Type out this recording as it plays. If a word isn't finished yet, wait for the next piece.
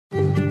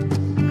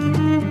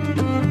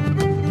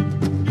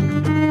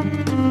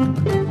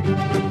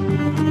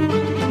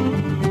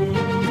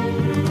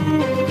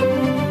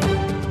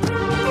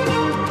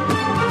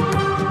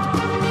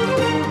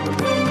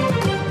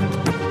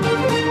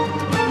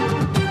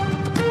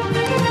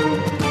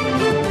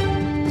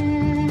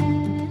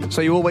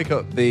So you all wake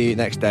up the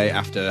next day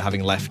after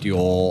having left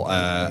Belmont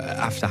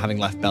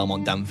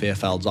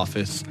Damfierfeld's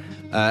office,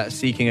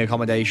 seeking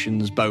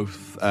accommodations,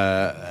 both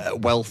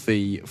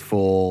wealthy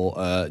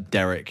for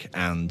Derek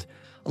and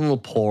a little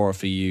poorer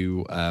for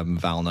you,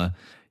 Valna.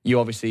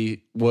 You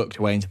obviously worked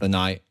away into the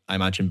night, I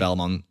imagine,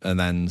 Belmont, and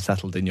then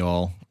settled in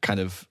your kind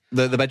of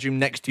the bedroom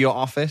next to your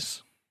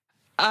office.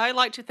 I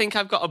like to think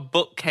I've got a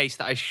bookcase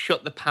that I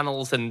shut the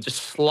panels and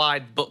just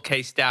slide the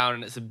bookcase down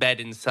and it's a bed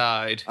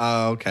inside.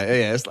 Oh, okay.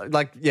 Yeah, it's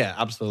yeah,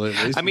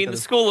 absolutely. I mean, the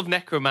School of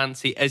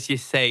Necromancy, as you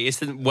say,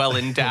 isn't well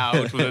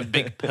endowed with a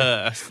big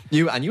purse.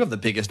 You have the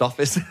biggest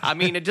office. I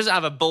mean, it doesn't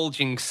have a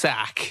bulging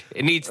sack.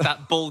 It needs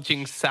that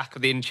bulging sack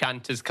of the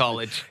Enchanters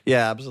College.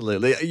 Yeah,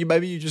 absolutely.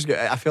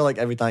 I feel like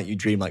every night you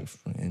dream like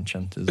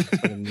Enchanters,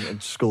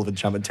 School of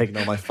Enchantment taking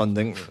all my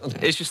funding.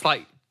 It's just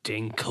like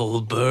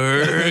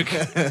Dinkelberg.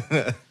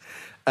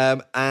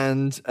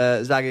 And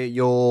Zaga,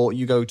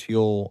 you go to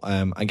your,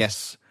 I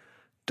guess,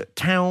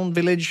 town,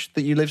 village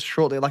that you live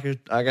shortly, like a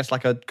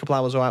couple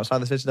hours outside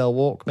the Citadel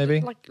Walk,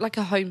 maybe? Like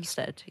a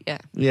homestead, yeah.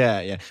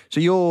 Yeah. So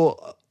your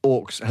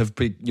your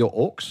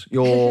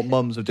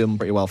mums have done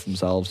pretty well for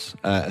themselves,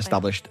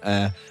 established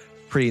a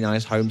pretty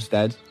nice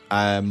homestead.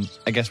 I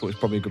guess what's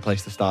probably a good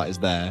place to start is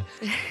the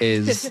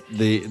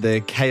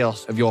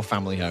chaos of your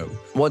family home.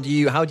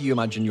 How do you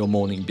imagine your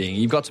morning being?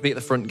 You've got to be at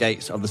the front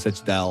gates of the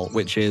Citadel,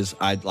 which is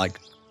a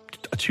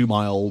 2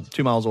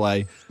 miles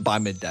away by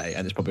midday,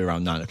 and it's probably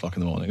around 9 o'clock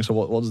in the morning. So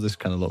what does this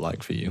kind of look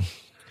like for you?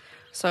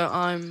 So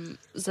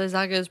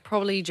Zaga's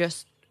probably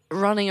just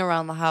running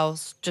around the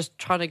house, just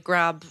trying to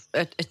grab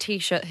a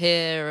t-shirt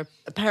here,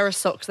 a pair of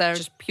socks there,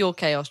 just pure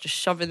chaos, just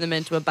shoving them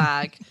into a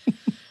bag.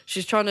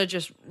 She's trying to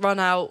just run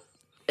out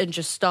and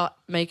just start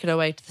making her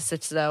way to the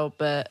Citadel,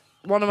 but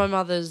one of my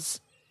mother's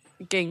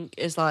gink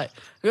is like,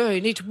 "Oh, you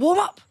need to warm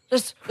up.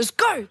 Let's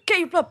go. Get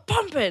your blood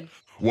pumping."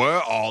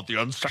 Where are the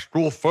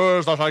ancestral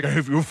furs that I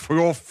gave you for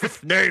your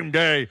 5th name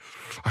day?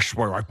 I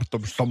swear I put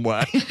them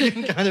somewhere.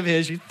 Kind of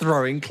here, she's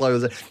throwing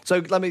clothes. So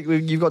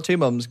you've got 2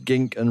 mums,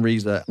 Gink and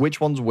Reza.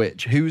 Which one's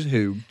which? Who's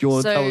who? Do you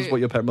want to tell us what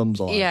your pet mums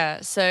are like?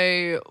 Yeah,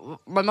 so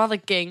my mother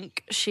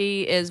Gink,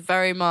 she is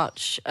very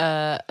much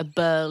a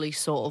burly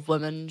sort of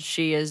woman.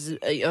 She is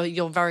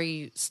your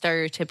very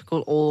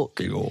stereotypical orc.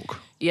 The orc.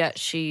 Yeah,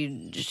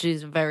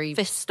 she's a very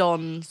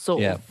fist-on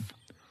sort of.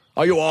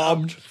 Are you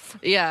armed?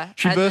 Yeah.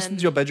 She bursts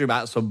into your bedroom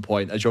at some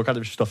point as you're kind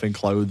of stuffing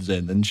clothes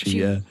in, and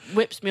she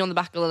whips me on the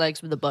back of the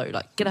legs with a bow,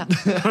 like, get out.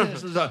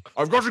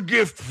 I've got a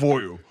gift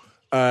for you.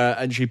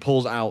 And she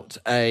pulls out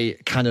a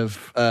kind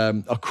of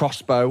a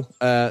crossbow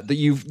that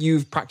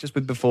you've practiced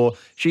with before.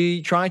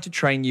 She tried to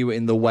train you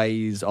in the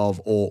ways of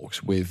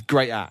orcs with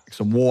great axe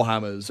and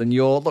warhammers, and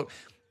you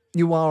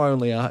are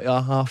only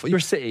a half. You're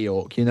a city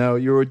orc,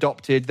 You're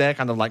adopted. They're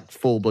kind of like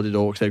full-blooded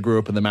orcs. They grew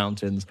up in the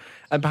mountains,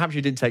 and perhaps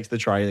you did take to the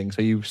training,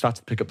 so you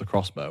started to pick up the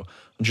crossbow.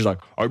 And she's like,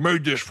 "I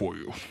made this for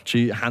you."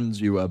 She hands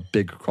you a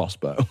big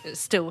crossbow. It's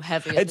still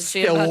heavy. It's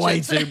still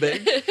way too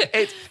big.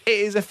 It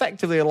is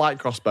effectively a light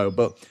crossbow,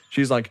 but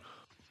she's like,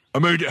 "I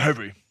made it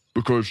heavy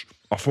because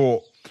I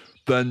thought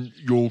then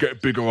you'll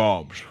get bigger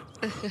arms.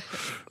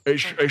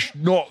 It's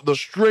not the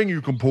string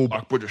you can pull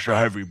back, but it's a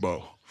heavy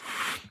bow."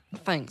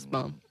 Thanks,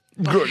 Mum.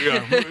 Good,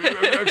 yeah.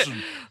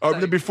 Excellent.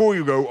 Then before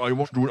you go, I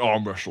want to do an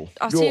arm wrestle.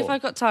 I'll see if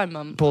I've got time,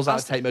 Mum. Pulls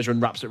out a tape measure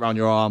and wraps it around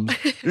your arm.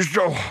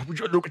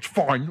 Look, it's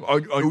fine.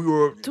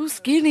 You're too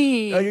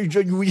skinny. We need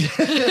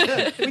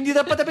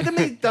to put a bit of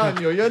meat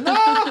on you,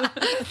 No!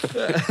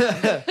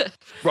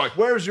 Right,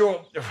 where's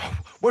your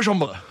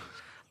mother?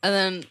 And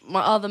then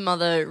my other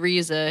mother,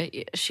 Reza,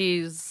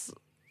 she's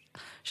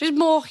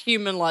more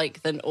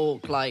human-like than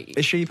orc-like.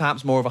 Is she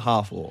perhaps more of a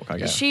half-orc, I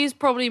guess? She's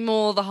probably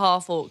more the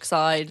half-orc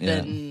side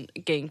than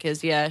Gink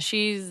is, yeah.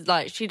 She's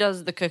she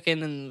does the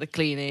cooking and the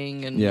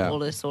cleaning and all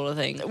this sort of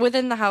thing.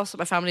 Within the house that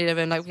my family live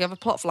in, we have a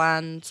plot of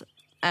land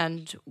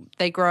and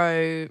they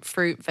grow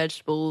fruit,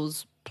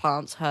 vegetables,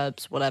 plants,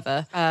 herbs,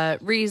 whatever.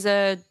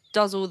 Reza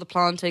does all the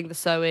planting, the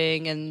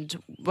sowing, and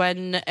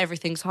when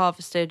everything's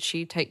harvested,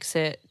 she takes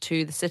it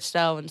to the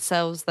Citadel and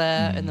sells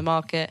there in the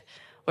market.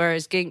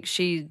 Whereas Gink,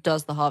 she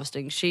does the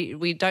harvesting.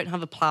 We don't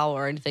have a plough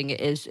or anything.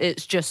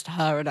 It's just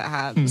her and her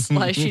hands.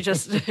 She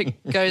just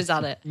goes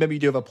at it. Maybe you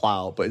do have a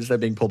plough, but instead of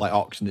being pulled by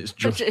oxen, it's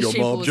just your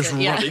mum just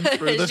running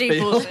through the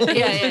field.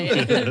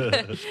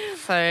 Yeah.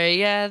 So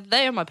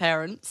they are my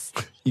parents.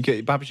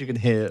 Perhaps you can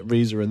hear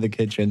Reza in the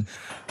kitchen.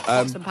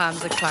 Pots and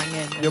pans are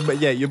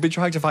clanging. You've been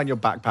trying to find your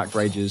backpack for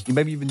ages.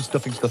 Maybe you've been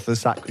stuffing stuff in the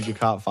sack because you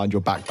can't find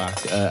your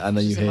backpack, and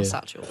then you hear my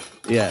satchel.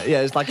 Yeah,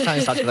 it's like a tiny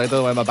satchel. I don't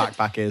know where my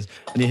backpack is,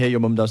 and you hear your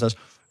mum says,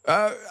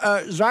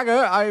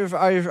 "Zaga,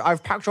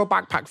 I've packed your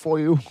backpack for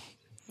you."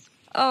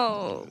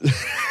 Oh,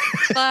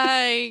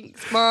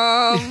 thanks,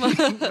 Mum.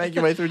 Make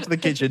your way through to the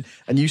kitchen,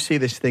 and you see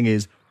this thing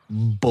is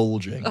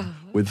bulging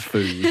with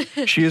food.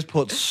 She has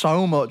put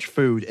so much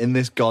food in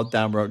this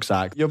goddamn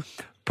rucksack. You're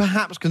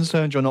perhaps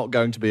concerned you're not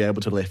going to be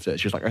able to lift it.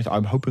 She's like,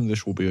 "I'm hoping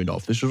this will be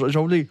enough. This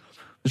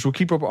will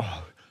keep her."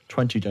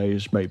 20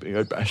 days, maybe,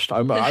 at best.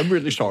 I'm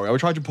really sorry. I was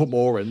trying to put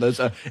more in. If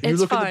you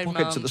look at the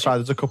pockets at the side,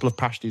 there's a couple of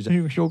pasties.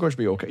 You're going to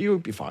be okay. You'll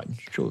be fine.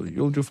 Sure,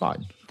 you'll do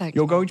fine.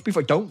 You're going to be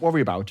fine. Don't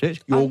worry about it.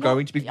 You're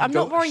going to be... I'm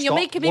not worrying. You're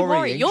making me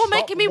worry. You're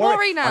making me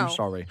worry now. I'm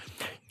sorry.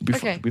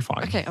 You'll be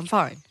fine. Okay, I'm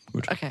fine.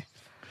 Good. Okay.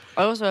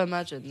 I also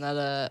imagine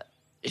that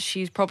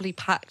she's probably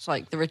packed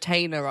like the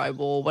retainer I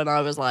wore when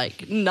I was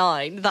like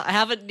 9 that I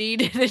haven't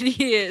needed in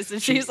years, and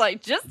she's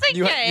like, just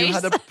in case. You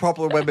had a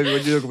problem when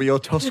your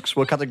tusks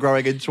were kind of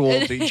growing in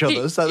towards each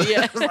other, so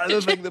that's like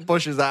the thing that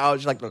pushes that out.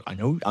 She's like, look, I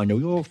know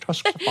your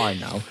tusks are fine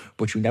now,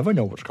 but you never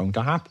know what's going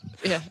to happen.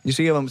 Yeah. You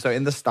see them, so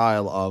in the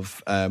style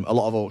of a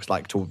lot of orcs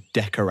like to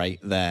decorate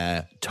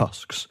their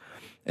tusks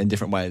in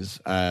different ways.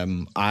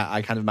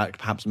 I kind of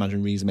perhaps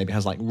imagine Reza maybe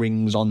has like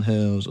rings on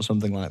hers or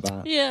something like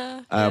that.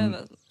 Yeah.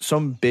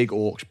 Some big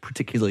orcs,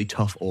 particularly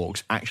tough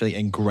orcs, actually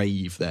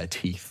engrave their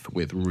teeth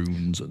with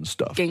runes and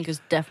stuff. Ginka's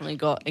definitely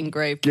got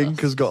engraved.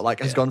 Ginka's got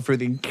has gone through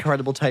the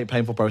incredible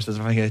painful process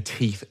of having her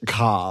teeth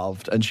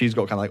carved, and she's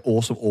got kind of like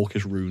awesome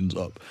orcish runes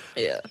up.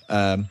 Yeah.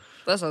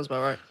 That sounds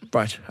about right.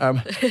 Right.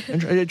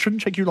 It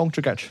shouldn't take you long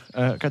to get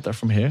there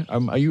from here. How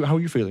are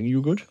you feeling? Are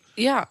you good?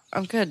 Yeah,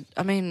 I'm good.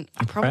 I mean,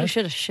 I probably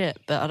should have shit,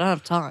 but I don't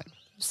have time.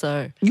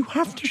 So you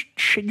have to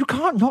shit. You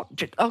can't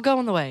not. I'll go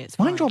on the way. It's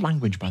mind your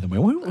language, by the way.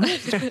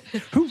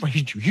 Who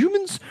raised you?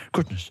 Humans?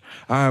 Goodness.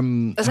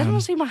 Has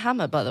anyone seen my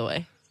hammer, by the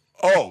way?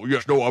 Oh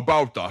yes, no,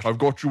 about that. I've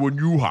got you a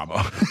new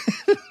hammer.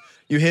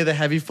 You hear the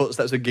heavy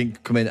footsteps of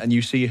Gink come in, and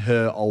you see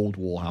her old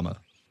warhammer.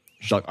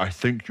 She's like, I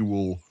think you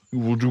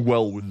will do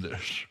well with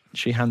this.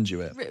 She hands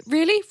you it.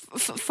 Really?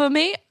 For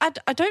me?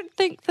 I don't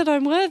think that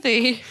I'm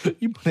worthy.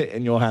 You put it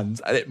in your hands,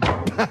 and it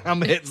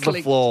bam, hits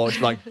the floor.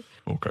 She's like,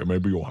 okay,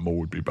 maybe your hammer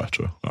would be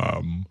better.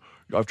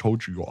 I've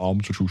told you your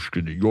arms are too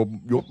skinny. Your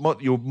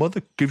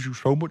mother gives you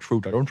so much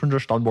food. I don't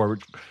understand why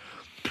it's...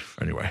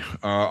 Anyway,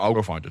 I'll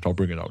go find it. I'll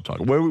bring it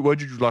outside. Where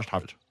did you last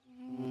have it?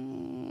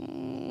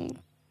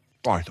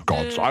 By the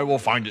gods, I will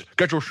find it.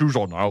 Get your shoes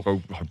on. I'll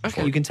go.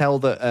 Okay. You can tell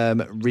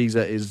that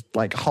Reza is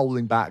like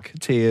holding back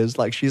tears.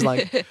 Like she's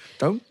like,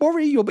 don't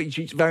worry.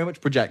 She's very much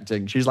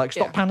projecting. She's like,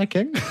 stop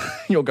panicking.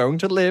 You're going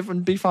to live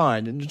and be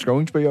fine, and it's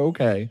going to be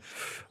okay.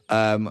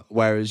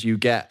 Whereas you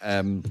get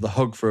the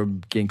hug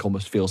from Gink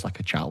almost feels like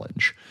a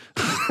challenge.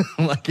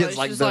 It's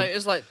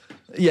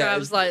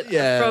like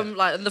from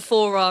like the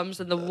forearms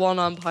and the one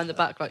arm behind the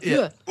back, like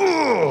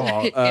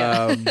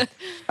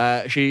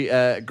she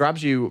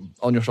grabs you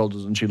on your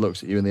shoulders and she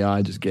looks at you in the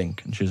eyes as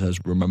Gink and she says,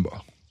 remember,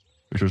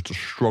 it is the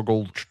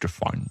struggle that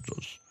defines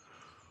us.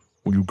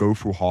 When you go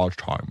through hard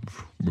times,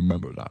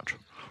 remember that.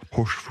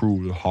 Push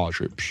through the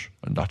hardships,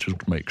 and that is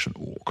what makes an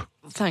orc.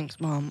 Thanks,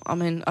 Mom. I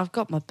mean, I've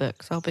got my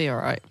books. I'll be all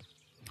right.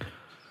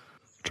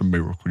 It's a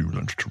miracle you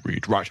learned to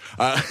read. Right.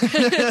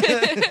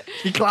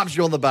 He claps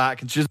you on the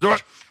back and she's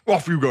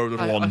off you go,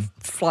 little one. I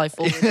fly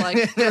forward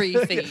like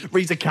 3 feet.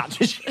 Rita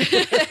catches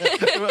you,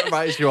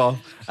 writes you off,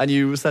 and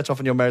you set off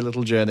on your merry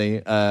little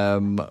journey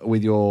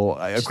with your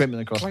equipment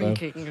and crossbow.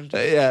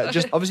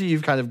 Just obviously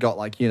you've kind of got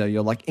like,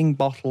 your like ink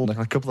bottle, like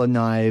a couple of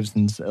knives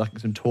and like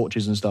some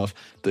torches and stuff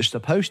that's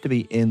supposed to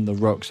be in the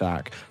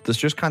rucksack that's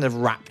just kind of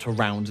wrapped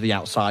around the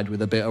outside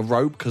with a bit of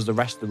rope because the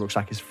rest of the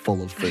rucksack is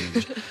full of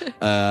food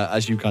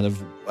as you kind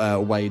of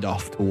wade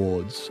off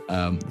towards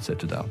the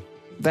citadel.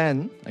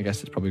 Then, I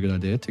guess it's probably a good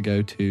idea to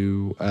go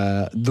to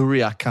the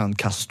Riakan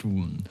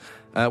Kastoon.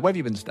 Where have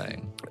you been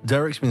staying?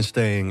 Derek's been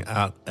staying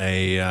at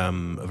a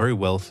very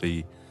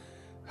wealthy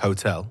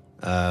hotel,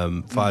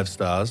 5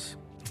 stars.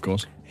 Of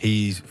course.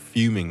 He's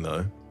fuming,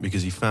 though,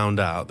 because he found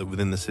out that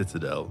within the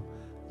Citadel,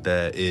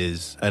 there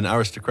is an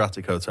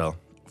aristocratic hotel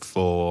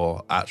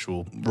for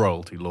actual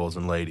royalty, lords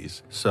and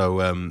ladies.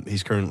 So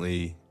he's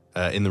currently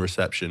in the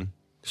reception,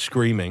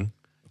 screaming,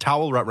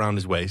 towel wrapped around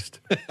his waist.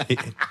 He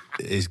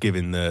is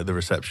giving the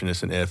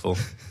receptionist an earful.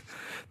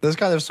 There's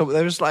kind of someone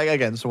at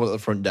the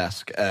front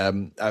desk,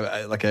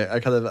 like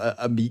a kind of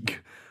a meek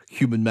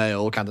human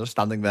male kind of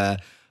standing there.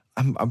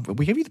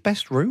 We gave you the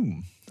best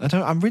room.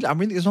 I'm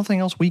really. There's nothing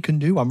else we can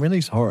do. I'm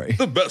really sorry.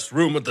 The best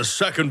room at the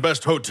second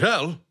best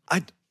hotel.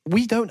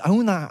 We don't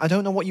own that. I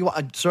don't know what you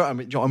want. Sir, I'm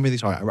really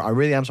sorry. I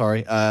really am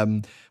sorry.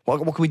 What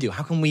can we do?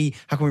 How can we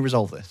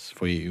resolve this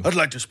for you? I'd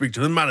like to speak to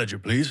the manager,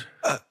 please.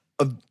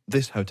 Of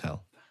this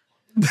hotel.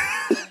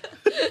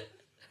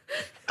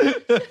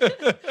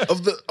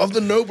 of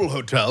the Noble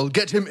Hotel.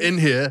 Get him in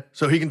here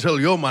so he can tell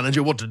your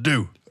manager what to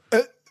do.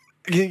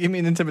 Give me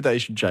an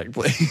intimidation check,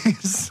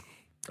 please.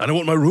 I don't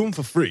want my room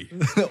for free.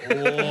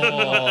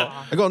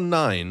 I got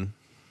 9.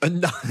 A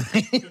 9?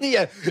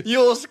 Yeah,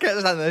 you're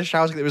standing there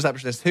shouting at the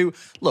receptionist who,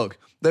 look,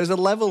 there's a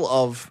level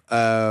of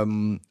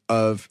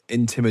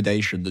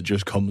intimidation that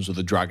just comes with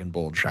a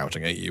dragonborn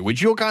shouting at you,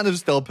 which you're kind of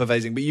still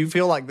pervading, but you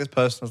feel like this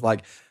person is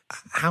like,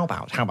 how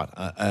about,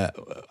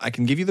 I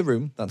can give you the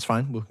room, that's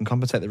fine, we can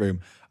compensate the room,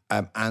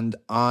 and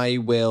I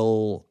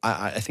will,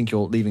 I think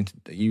you're leaving,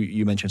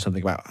 you mentioned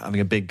something about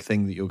having a big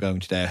thing that you're going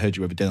today, I heard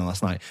you over dinner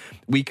last night,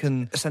 we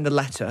can send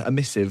a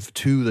missive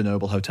to the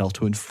Noble Hotel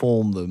to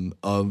inform them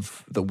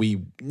that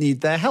we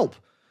need their help.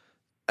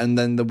 and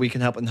then we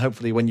can help. And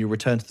hopefully, when you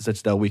return to the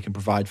Citadel, we can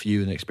provide for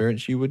you an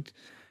experience you would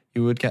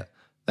get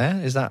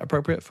there. Is that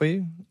appropriate for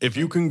you? If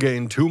you can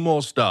gain 2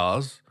 more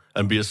stars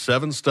and be a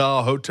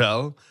 7-star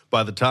hotel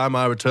by the time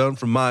I return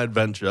from my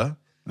adventure,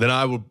 then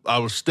I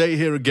will stay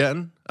here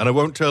again, and I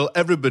won't tell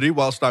everybody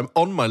whilst I'm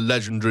on my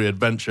legendary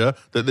adventure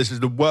that this is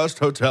the worst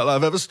hotel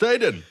I've ever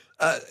stayed in.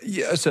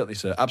 Yeah, certainly,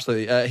 sir.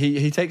 Absolutely.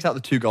 He takes out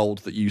the 2 gold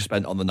that you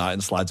spent on the night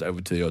and slides it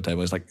over to your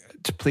table. He's like,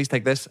 please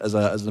take this as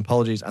an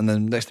apologies, and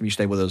then next time you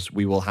stay with us,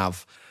 we will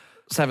have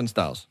 7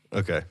 stars.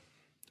 Okay.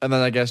 And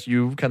then I guess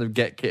you kind of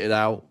get kitted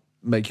out,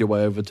 make your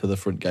way over to the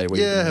front gate.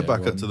 Head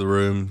back up to the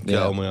room,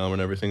 get all my armor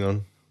and everything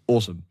on.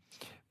 Awesome.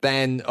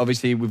 Then,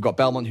 obviously, we've got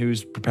Belmont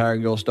who's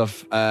preparing your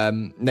stuff.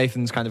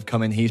 Nathan's kind of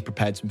come in. He's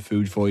prepared some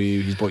food for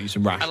you. He's bought you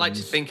some rations. I like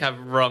to think I've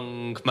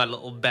rung my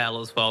little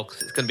bell as well,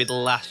 because it's going to be the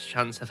last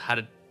chance I've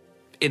had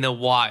in a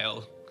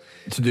while.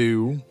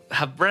 To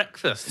have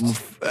breakfast.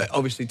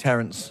 Obviously,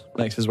 Terence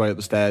makes his way up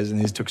the stairs in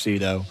his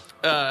tuxedo.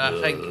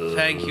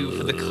 Thank you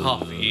for the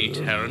coffee,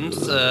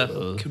 Terence.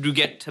 Could you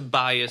get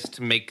Tobias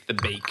to make the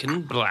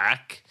bacon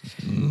black?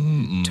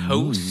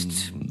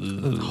 Toast,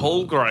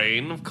 whole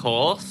grain, of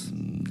course.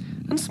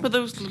 And some of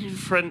those little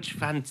French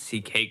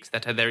fancy cakes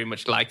that I very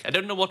much like. I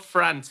don't know what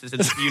France is in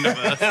this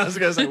universe. I was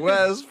going to say,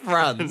 where's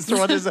France?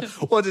 What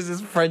is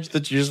this French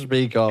that you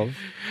speak of?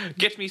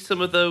 Get me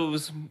some of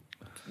those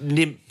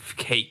nymph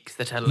cakes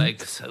that I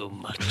like so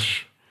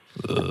much.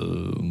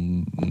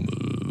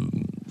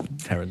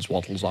 Terence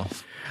waddles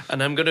off.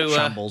 And I'm going to...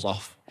 shambles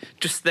off.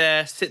 Just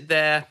sit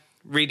there,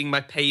 reading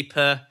my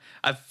paper.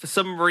 For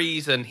some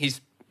reason, he's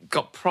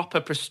got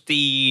proper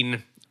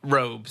pristine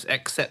robes,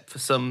 except for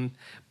some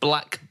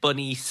black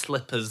bunny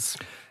slippers.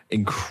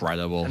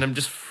 Incredible. And I'm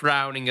just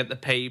frowning at the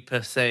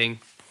paper, saying,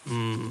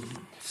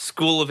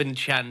 School of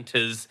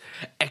Enchanters,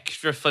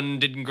 extra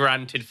funding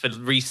granted for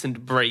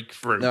recent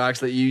breakthrough. No,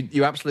 actually,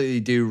 you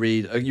absolutely do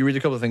read. You read a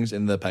couple of things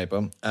in the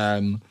paper.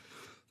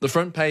 The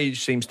front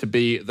page seems to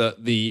be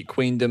that the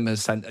Queendom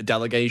has sent a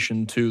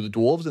delegation to the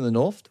dwarves in the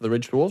north, to the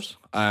Ridge Dwarves.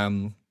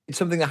 It's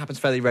something that happens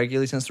fairly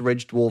regularly since the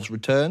Ridge Dwarves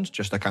returned,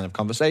 just a kind of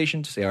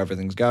conversation to see how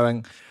everything's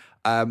going.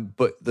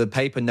 But the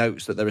paper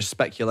notes that there is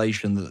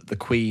speculation that the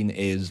Queen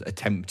is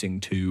attempting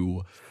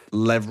to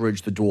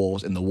leverage the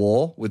dwarves in the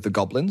war with the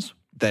goblins.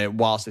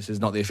 Whilst this is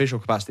not the official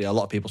capacity, a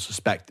lot of people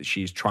suspect that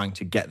she's trying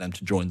to get them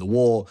to join the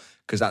war,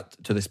 because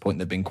to this point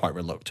they've been quite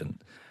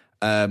reluctant.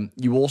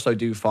 You also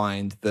do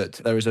find that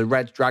there is a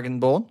red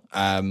dragonborn,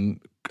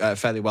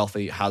 fairly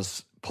wealthy,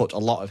 has put a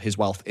lot of his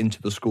wealth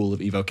into the School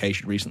of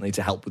Evocation recently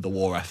to help with the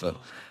war effort,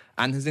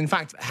 and has in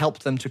fact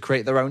helped them to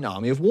create their own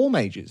army of war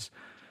mages.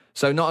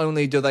 So not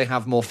only do they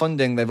have more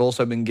funding, they've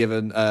also been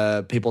given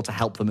people to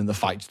help them in the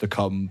fights to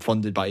come,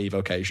 funded by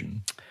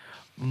Evocation.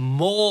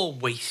 More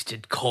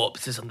wasted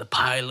corpses on the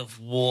pile of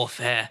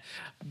warfare.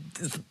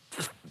 The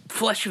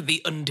flesh of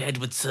the undead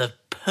would serve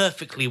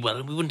perfectly well,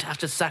 and we wouldn't have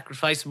to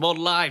sacrifice more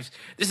lives.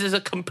 This is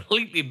a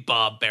completely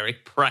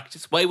barbaric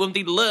practice. Why won't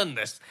they learn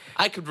this?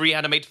 I could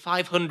reanimate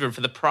 500 for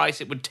the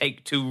price it would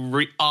take to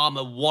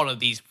re-armor one of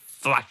these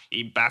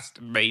flashy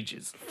bastard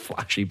mages.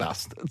 Flashy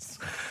bastards.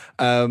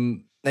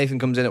 Nathan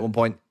comes in at one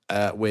point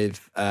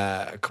with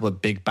a couple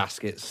of big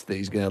baskets that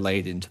he's going to lay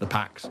into the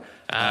packs.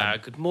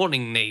 Good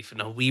morning,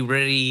 Nathan. Are we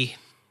ready?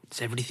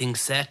 Is everything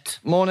set?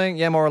 Morning,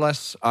 yeah, more or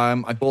less.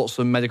 I bought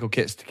some medical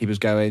kits to keep us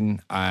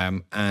going,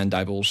 and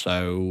I've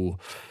also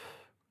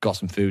got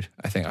some food.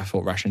 I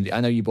thought rations. I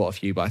know you bought a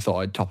few, but I thought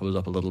I'd top us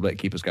up a little bit,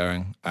 keep us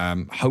going.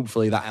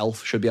 Hopefully that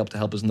elf should be able to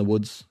help us in the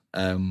woods.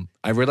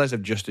 I realise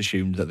I've just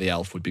assumed that the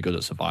elf would be good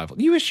at survival.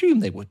 You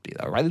assume they would be,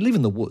 though, right? They live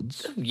in the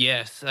woods.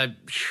 Yes, I'm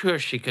sure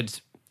she could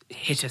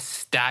hit a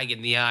stag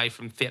in the eye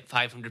from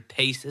 500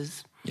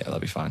 paces. Yeah, that'll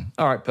be fine.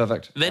 All right,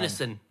 perfect.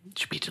 Venison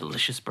should be a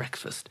delicious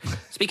breakfast.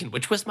 Speaking of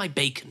which, where's my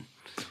bacon?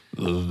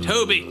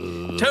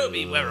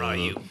 Toby, where are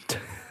you?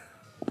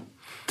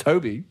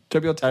 Toby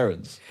or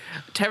Terence?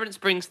 Terence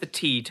brings the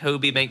tea.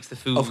 Toby makes the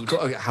food.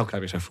 How can I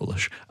be so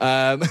foolish?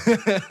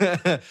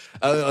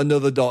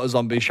 Another daughter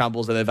zombie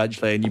shambles in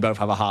eventually, and you both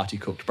have a hearty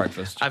cooked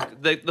breakfast.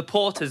 The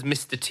porter's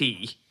Mr.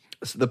 T.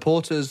 So the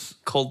porter's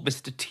called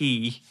Mr.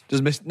 T.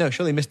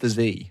 Surely Mr.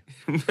 Z.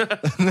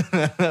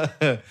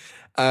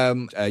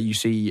 You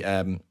see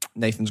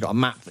Nathan's got a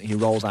map that he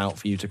rolls out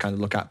for you to kind of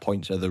look at,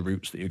 points of the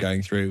routes that you're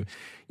going through.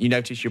 You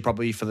notice you're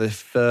probably, for the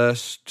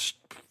first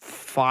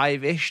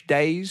 5-ish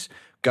days,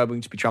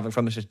 going to be traveling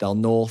from the Citadel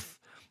north.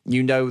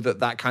 You know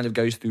that kind of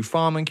goes through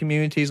farming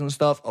communities and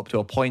stuff up to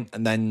a point,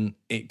 and then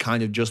it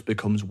kind of just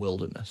becomes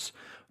wilderness.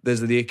 There's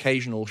the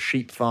occasional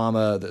sheep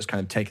farmer that's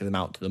kind of taking them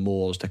out to the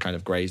moors to kind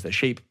of graze their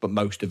sheep, but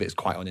most of it's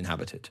quite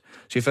uninhabited.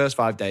 So your first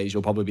 5 days,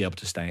 you'll probably be able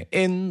to stay at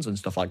inns and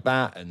stuff like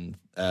that. And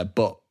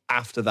but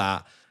after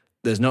that,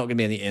 there's not going to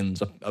be any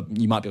inns.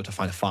 You might be able to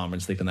find a farmer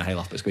and sleep in the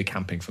hayloft, but it's going to be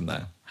camping from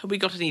there. Have we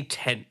got any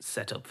tents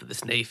set up for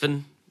this,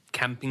 Nathan?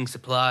 Camping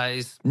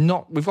supplies?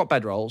 We've got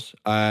bedrolls.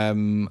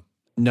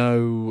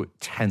 No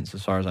tents,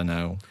 as far as I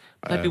know.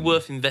 Might be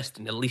worth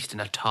investing at least in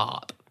a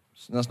tarp.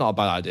 That's not a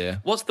bad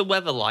idea. What's the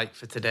weather like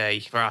for today,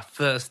 for our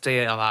first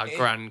day of our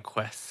grand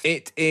quest?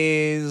 It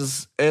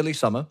is early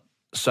summer,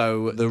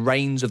 so the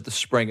rains of the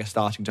spring are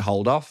starting to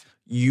hold off.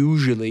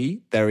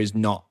 Usually, there is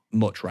not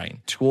much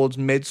rain. Towards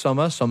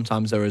midsummer,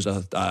 sometimes there is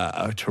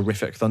a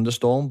terrific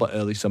thunderstorm, but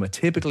early summer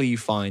typically you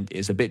find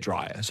is a bit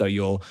drier. So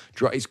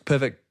it's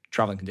perfect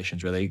traveling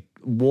conditions, really.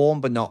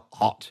 Warm but not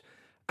hot,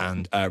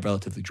 and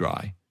relatively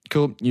dry.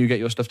 Cool. You get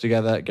your stuff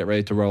together, get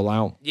ready to roll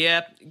out.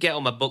 Yeah, get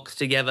all my books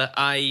together.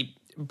 I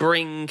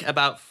bring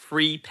about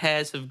 3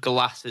 pairs of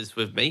glasses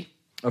with me.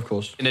 Of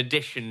course. In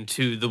addition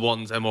to the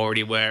ones I'm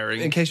already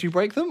wearing. In case you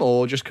break them,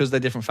 or just because they're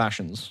different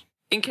fashions?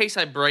 In case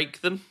I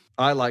break them.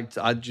 I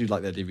do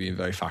like the idea of being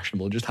very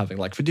fashionable, just having,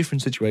 like, for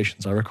different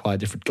situations, I require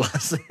different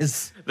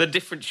glasses. The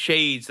different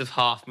shades of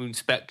half-moon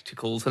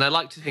spectacles, and I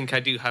like to think I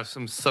do have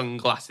some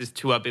sunglasses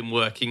too I've been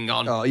working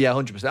on. Oh, yeah,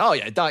 100%. Oh,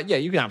 yeah,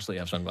 you can absolutely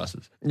have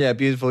sunglasses. Yeah,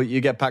 beautiful. You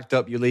get packed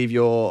up, you leave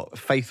your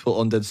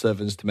faithful undead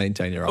servants to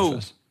maintain your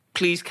office.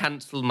 Please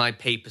cancel my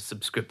paper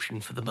subscription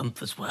for the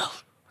month as well.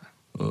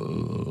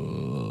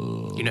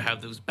 You know how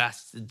those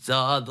bastards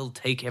are? They'll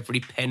take every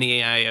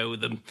penny I owe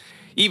them.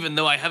 Even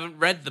though I haven't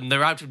read them,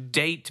 they're out of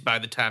date by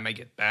the time I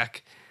get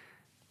back.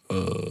 I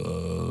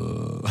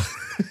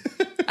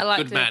like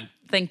Good man.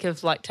 think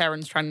of, like,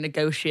 Terrence trying to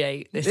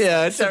negotiate this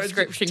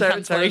subscription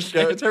Terrence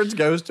cancellation. Terrence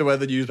goes to where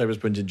the newspaper's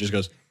printed and just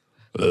goes,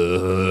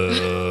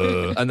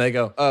 and they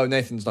go, oh,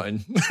 Nathan's not in.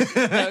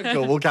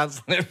 Cool, we'll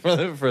cancel it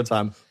for a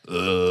time.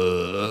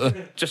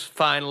 Just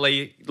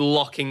finally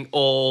locking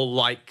all,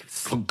 like,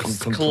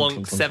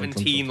 clunk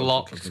 17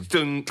 locks,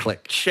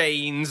 click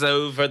chains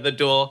over the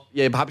door.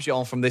 Yeah, perhaps you're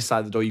on from this side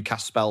of the door, you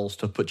cast spells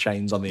to put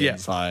chains on the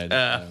inside.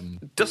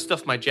 Dust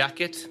off my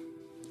jacket,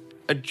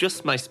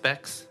 adjust my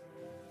specs.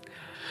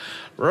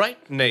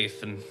 Right,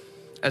 Nathan,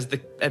 as the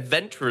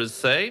adventurers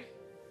say,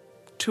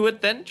 to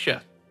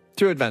adventure.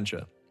 To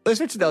adventure. The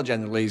Citadel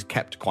generally is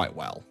kept quite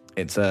well.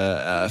 It's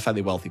a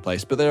fairly wealthy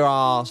place, but there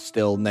are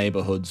still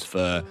neighborhoods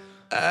for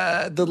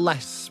the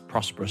less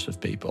prosperous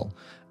of people.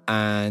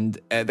 And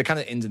the kind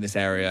of inns in this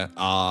area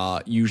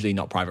are usually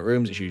not private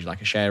rooms. It's usually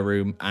like a share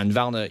room. And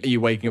Valna,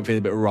 you're waking up feeling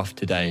a bit rough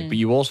today, but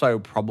you also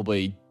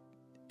probably,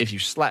 if you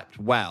slept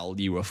well,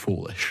 you were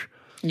foolish.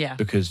 Yeah.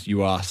 Because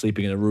you are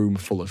sleeping in a room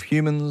full of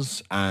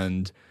humans,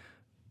 and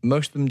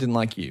most of them didn't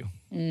like you.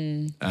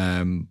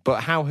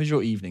 But how has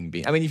your evening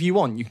been? I mean, if you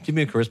want, you can give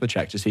me a charisma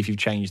check to see if you've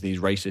changed these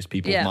racist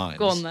people's minds. Yeah,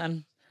 go on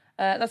then.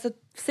 That's a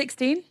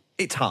 16.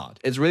 It's hard.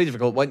 It's really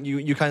difficult. When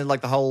you kind of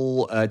like the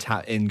whole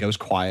inn goes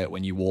quiet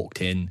when you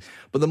walked in.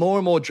 But the more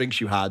and more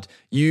drinks you had,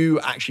 you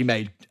actually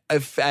made a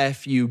fair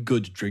few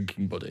good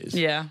drinking buddies.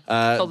 Yeah.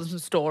 Told them some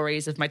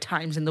stories of my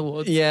times in the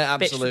woods. Yeah,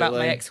 absolutely. Bitched about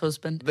my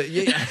ex-husband.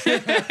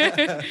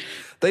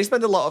 They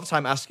spend a lot of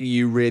time asking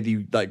you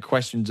really like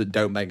questions that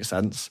don't make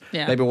sense.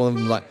 Yeah. Maybe one of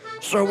them like,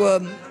 so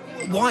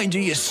why do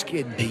you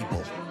skin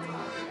people?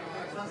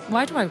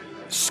 Why do I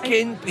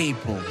skin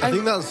people? I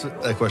think that's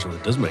a question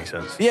that does make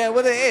sense. Yeah,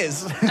 well, it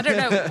is. I don't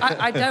know.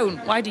 I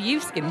don't. Why do you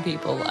skin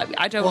people?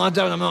 I don't. Well, I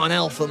don't. I'm not an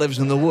elf that lives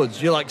in the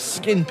woods. You like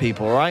skin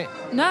people, right?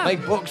 No.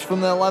 Make books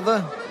from their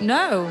leather?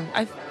 No.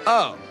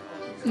 Oh.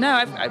 No,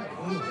 I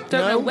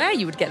don't know where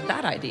you would get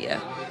that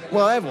idea.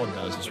 Well, everyone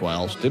knows that's what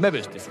elves do. Maybe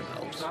it's different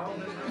elves.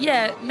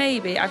 Yeah,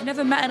 maybe. I've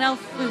never met an elf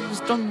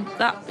who's done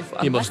that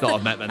before. You must not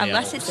have met many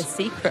unless elves. It's a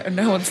secret and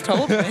no one's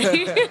told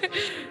me.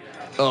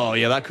 Oh,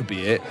 yeah, that could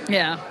be it.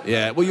 Yeah.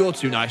 Yeah, well, you're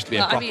too nice to be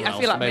a proper elf. I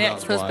feel like my maybe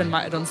that's ex-husband why.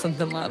 might have done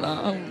something like that.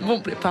 I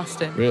won't put it past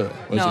him. Really?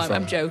 Where's No, he from?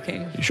 I'm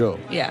joking. You sure?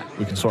 Yeah.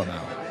 We can sort him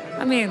out.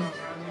 I mean...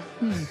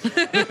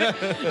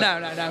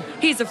 No.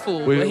 He's a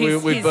fool.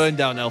 We've burned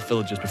down elf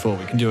villages before.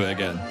 We can do it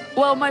again.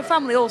 Well, my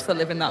family also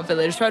live in that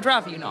village, so I'd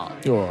rather you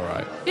not. You're all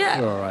right. Yeah.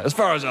 You're all right. As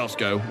far as elves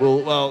go,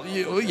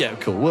 yeah,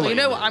 cool. Well, you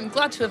know what? I'm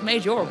glad to have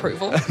made your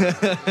approval.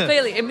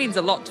 Clearly, it means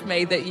a lot to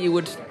me that you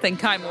would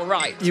think I'm all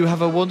right. You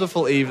have a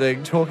wonderful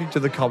evening talking to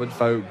the common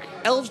folk.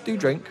 Elves do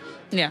drink.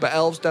 Yeah. But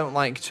elves don't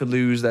like to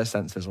lose their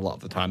senses a lot of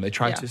the time. They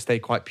try to stay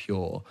quite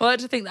pure. Well, I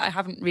just think that I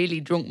haven't really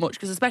drunk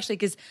much, especially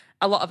because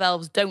a lot of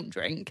elves don't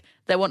drink.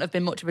 There won't have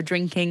been much of a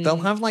drinking. They'll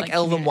have like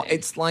elven wine. community.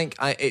 It's like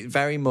it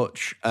very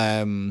much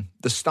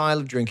the style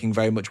of drinking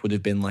very much would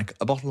have been like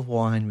a bottle of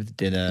wine with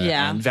dinner.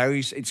 Yeah. And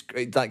it's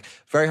like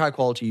very high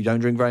quality. You don't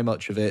drink very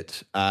much of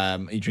it.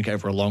 You drink it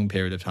over a long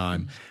period of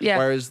time. Yeah.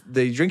 Whereas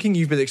the drinking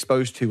you've been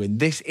exposed to in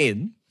this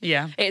inn.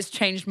 Yeah, it's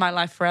changed my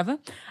life forever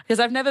because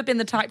I've never been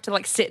the type to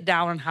like sit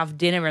down and have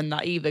dinner and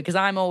that either because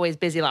I'm always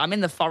busy. Like I'm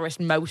in the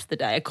forest most of the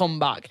day. I come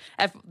back,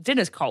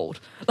 dinner's cold.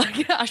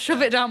 Like I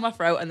shove it down my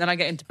throat and then I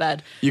get into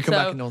bed. You come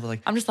back and all they're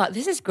like, I'm just like,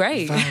 this is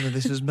great. Valna,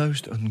 this is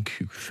most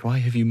uncouth. Why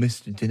have you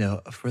missed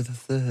dinner for the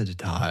third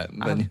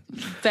time?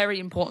 Very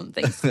important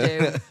things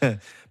to do.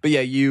 But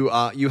yeah, you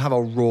have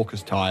a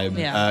raucous time,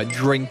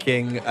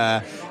 drinking,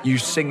 you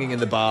singing in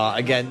the bar.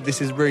 Again,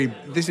 this is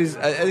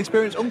an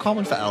experience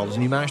uncommon for elves,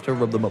 and you managed to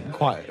rub them up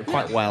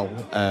quite well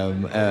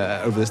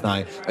over this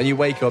night. And you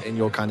wake up in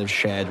your kind of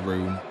shared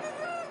room.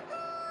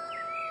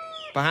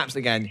 perhaps,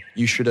 again,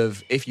 you should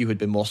have, if you had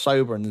been more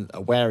sober and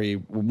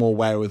more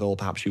wherewithal,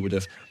 perhaps you would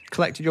have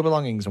collected your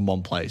belongings in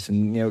one place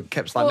and,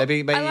 kept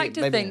slightly. Maybe I like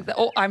to think that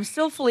I'm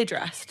still fully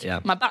dressed. Yeah.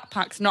 My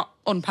backpack's not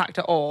unpacked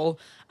at all.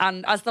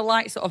 And as the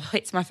light sort of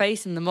hits my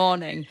face in the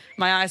morning,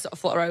 my eyes sort of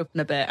flutter open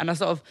a bit and I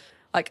sort of,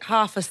 like,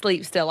 half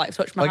asleep still, like,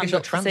 touch my I hand guess you're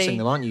up to trancing see.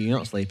 them, aren't you? You're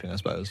not sleeping, I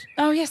suppose.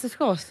 Oh, yes, of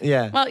course.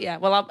 Yeah. Well, yeah.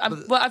 Well,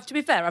 to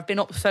be fair, I've been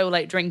up so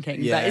late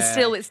drinking that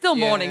it's still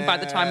morning by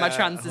the time my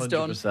trance is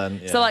done.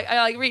 100%, yeah. So, like,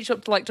 I reach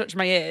up to, like, touch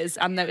my ears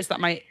and notice that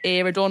my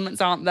ear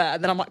adornments aren't there.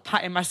 Then I'm, like,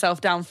 patting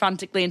myself down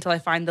frantically until I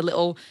find the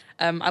little,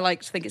 I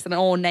like to think it's an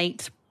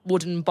ornate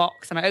wooden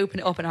box, and I open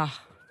it up and,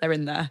 they're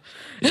in there.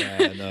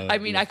 Yeah, no, I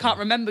mean, I can't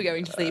remember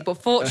going to sleep,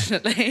 but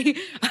fortunately,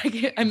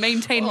 I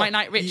maintain my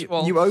night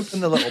ritual. You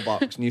open the little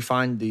box and you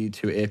find the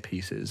 2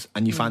 earpieces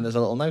and you find there's a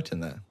little note in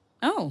there.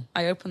 Oh,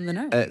 I opened the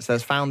note. It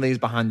says, found these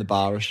behind the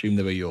bar, assume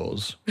they were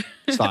yours.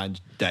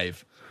 Signed,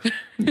 Dave.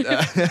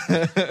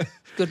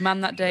 Good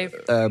man, that Dave.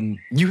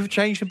 You have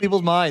changed in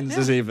people's minds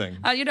this evening.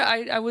 I've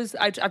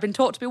been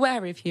taught to be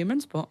wary of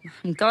humans, but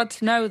I'm glad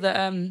to know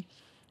that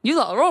you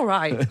lot are all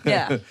right.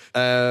 Yeah.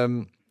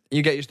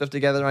 You get your stuff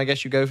together, and I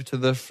guess you go to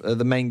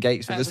the main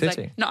gates of the It was,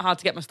 city. like, not hard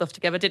to get my stuff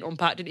together. Didn't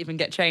unpack, didn't even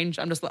get changed.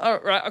 I'm just like, oh,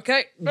 right,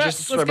 okay. Right,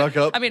 Just let's straight back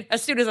go. up. I mean,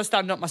 as soon as I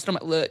stand up, my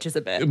stomach lurches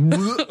a bit.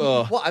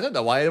 Well, I don't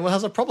know why anyone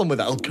has a problem with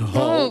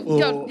alcohol. Oh,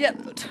 God, yeah.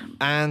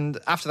 And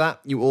after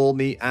that, you all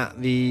meet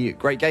at the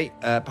Great Gate.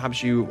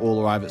 Perhaps you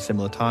all arrive at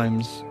similar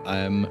times,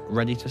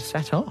 ready to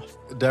set off.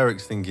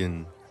 Derek's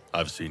thinking,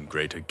 I've seen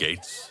greater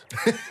gates.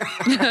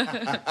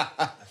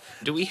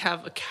 Do we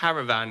have a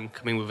caravan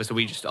coming with us, or are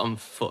we just on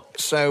foot?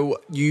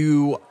 So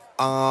you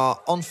are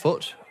on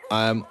foot,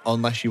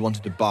 unless you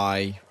wanted to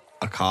buy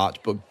a cart,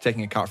 but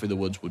taking a cart through the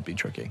woods would be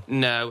tricky.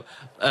 No.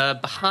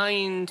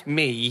 Behind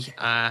me,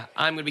 I'm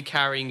going to be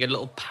carrying a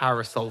little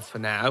parasol for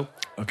now.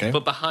 Okay.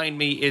 But behind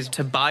me is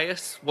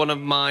Tobias, one of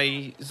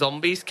my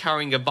zombies,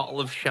 carrying a bottle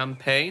of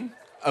champagne.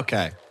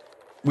 Okay.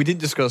 We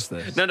didn't discuss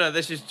this. No,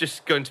 this is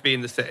just going to be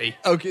in the city.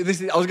 Okay, I was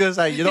going to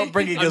say, you're not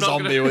bringing a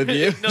zombie with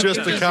you.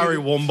 Just to carry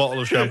one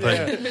bottle of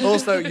champagne. Yeah.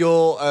 Also,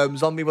 your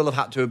zombie will have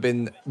had to have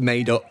been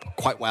made up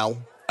quite well.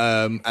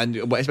 And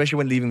especially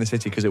when leaving the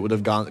city, because it would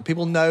have gone.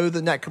 People know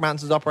that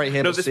necromancers operate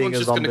here. No, but this seeing one's a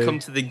just going to zombie- come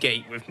to the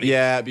gate with me.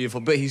 Yeah,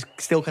 beautiful. But he's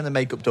still kind of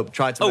makeup up,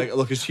 tried to make it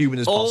look as human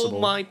as possible.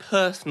 All my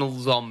personal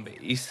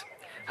zombies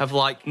have,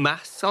 like,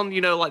 masks on,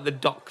 like the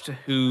Doctor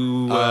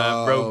Who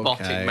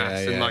robotic okay.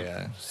 masks Yeah, and,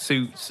 yeah.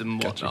 suits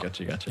and whatnot.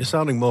 Gotcha. You're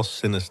sounding more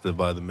sinister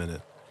by the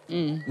minute.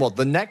 What,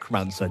 the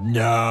necromancer?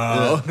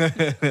 No.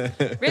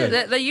 Really,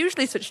 they're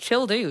usually such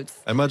chill dudes.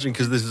 I imagine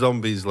because this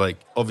zombie's, like,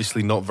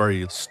 obviously not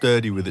very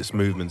sturdy with its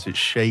movements. It's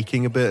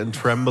shaking a bit and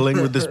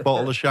trembling with this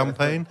bottle of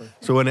champagne.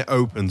 So when it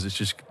opens, it's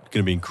just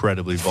going to be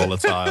incredibly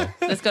volatile.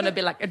 There's going to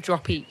be like a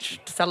drop each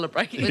to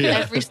celebrate. With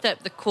every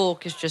step, the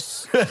cork is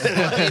just being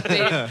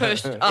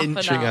pushed up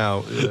Inching and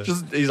out. out. Yeah.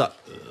 He's like...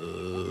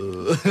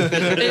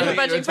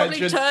 Imagine he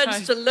probably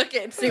turns to look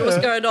at it to see what's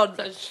going on.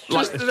 Just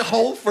a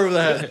hole through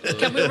there.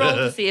 Can we roll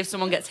to see if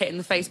someone gets hit in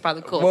the face by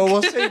the cork? Well,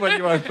 we'll see when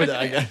you open it,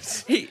 I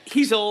guess.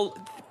 He's all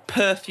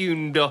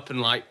perfumed up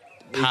and, like,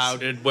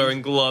 powdered,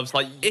 wearing gloves.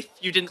 Like, if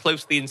you didn't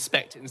closely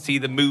inspect it and see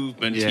the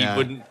movement, Yeah. he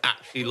wouldn't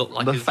actually look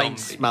like The a faint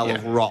zombie. smell Yeah.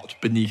 of rot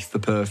beneath the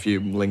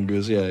perfume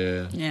lingers.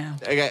 Yeah. Yeah.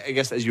 I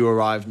guess as you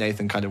arrive,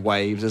 Nathan kind of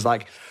waves. It's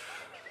like,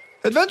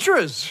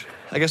 adventurers,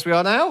 I guess we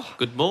are now.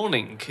 Good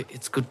morning.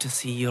 It's good to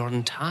see you're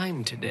on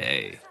time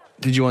today.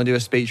 Did you want to do a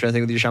speech or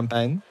anything with your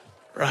champagne?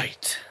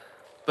 Right.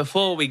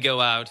 Before we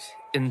go out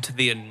into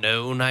the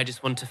unknown, I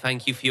just want to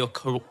thank you for your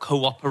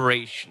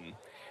cooperation.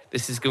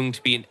 This is going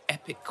to be an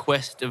epic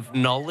quest of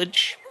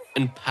knowledge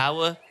and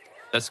power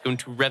that's going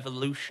to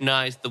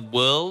revolutionize the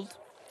world,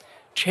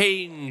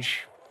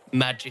 change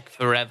magic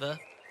forever,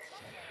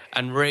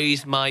 and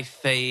raise my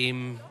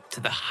fame to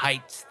the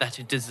heights that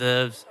it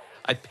deserves.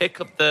 I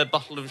pick up the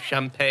bottle of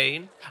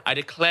champagne. I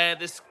declare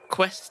this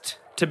quest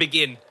to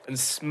begin and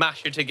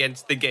smash it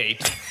against the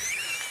gate.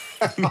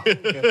 I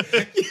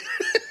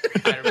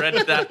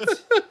read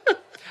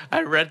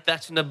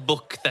that in a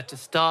book that to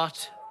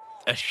start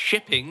a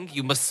shipping,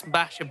 you must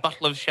smash a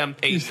bottle of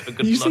champagne for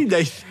good You luck. see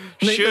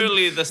Nathan-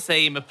 Surely the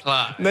same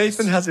applies.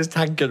 Nathan has his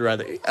tankard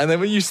ready, and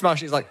then when you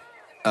smash it, he's like,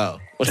 oh.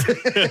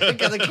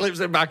 Kind of clips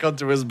it back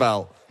onto his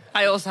belt.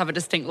 I also have a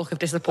distinct look of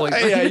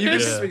disappointment. Yeah, you can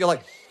just be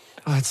like,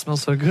 oh, it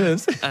smells so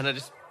good. And I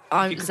just...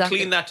 I'm you could exactly-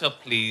 clean that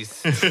up,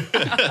 please.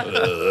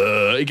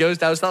 He goes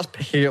down, starts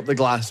picking up the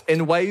glass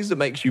in ways that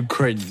makes you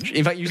cringe.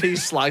 In fact, you see he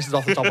slices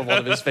off the top of one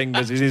of his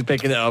fingers as he's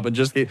picking it up, and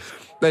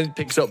then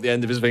picks up the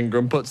end of his finger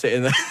and puts it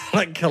in there,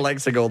 like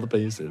collecting all the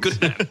pieces. Good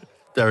man.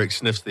 Derek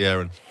sniffs the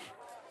air and...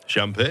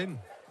 Champagne?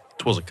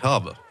 'Twas a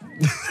carver.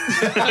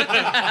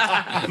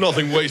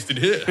 Nothing wasted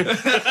here.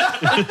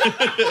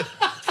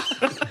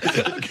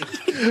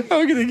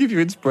 I'm going to give you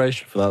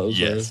inspiration for that. That was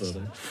Yes. very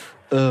funny.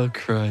 Oh,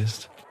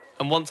 Christ.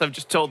 And once I've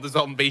just told the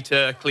zombie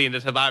to clean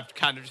it up, I've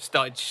kind of just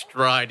started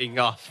striding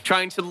off,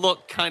 trying to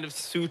look kind of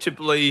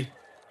suitably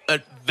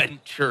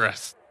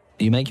adventurous.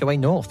 You make your way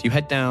north. You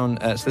head down.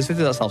 So the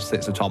city itself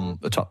sits a Tom.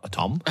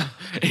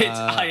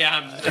 I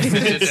am.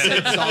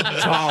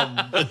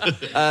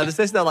 The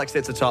citadel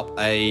sits atop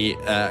a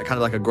kind of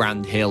like a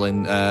grand hill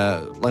in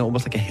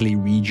almost like a hilly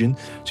region.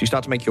 So you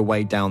start to make your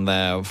way down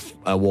there,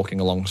 walking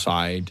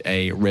alongside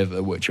a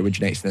river which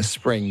originates in a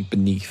spring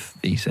beneath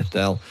the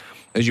citadel.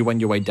 As you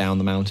wend your way down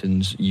the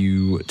mountains,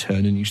 you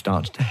turn and you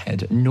start to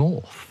head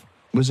north.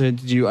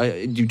 Did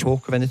you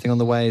talk of anything on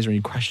the way? Is there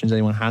any questions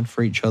anyone had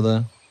for each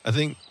other? I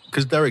think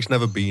because Derek's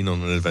never been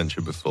on an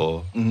adventure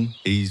before,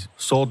 he's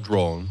sword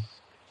drawn,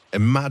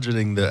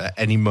 imagining that at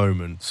any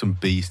moment some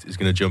beast is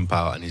going to jump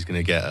out and he's going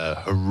to get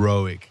a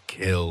heroic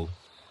kill,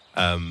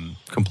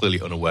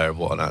 completely unaware of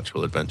what an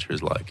actual adventure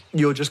is like.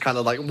 You're just kind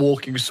of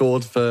walking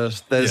sword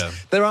first.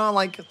 There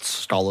are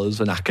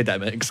scholars and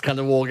academics kind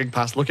of walking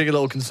past, looking a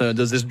little concerned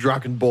as this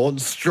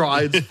dragonborn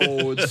strides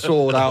forward,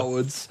 sword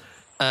outwards.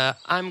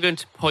 I'm going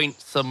to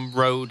point some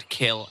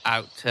roadkill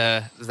out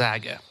to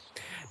Zaga.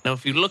 Now,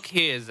 if you look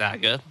here,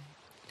 Zaga,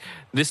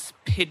 this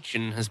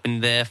pigeon has been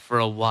there for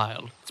a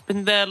while. It's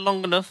been there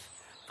long enough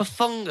for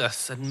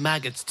fungus and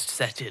maggots to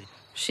set in.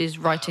 She's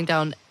writing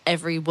down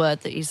every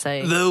word that he's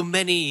saying. Though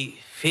many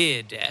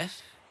fear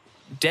death,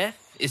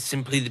 death is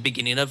simply the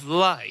beginning of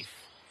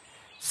life.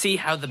 See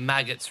how the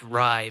maggots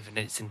writhe in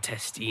its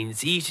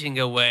intestines, eating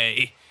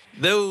away.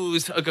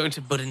 Those are going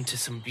to bud into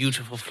some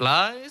beautiful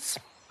flies,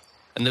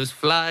 and those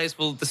flies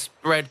will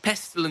spread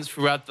pestilence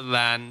throughout the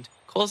land,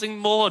 causing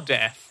more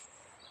death.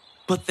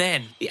 But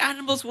then, the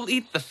animals will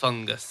eat the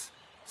fungus.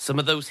 Some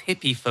of those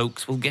hippie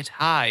folks will get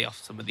high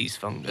off some of these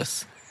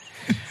fungus.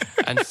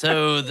 And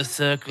so the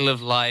circle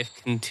of life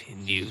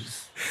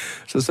continues.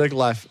 So the circle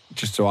of life,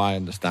 just so I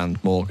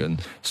understand, Morgan,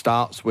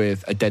 starts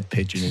with a dead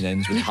pigeon and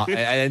ends with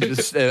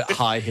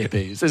high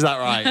hippies. Is that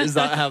right? Is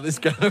that how this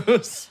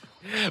goes?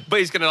 But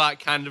he's going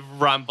to kind of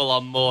ramble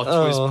on more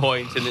to his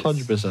point. And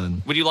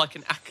 100%. Would you like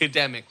an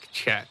academic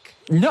check?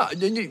 No,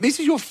 this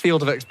is your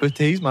field of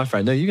expertise, my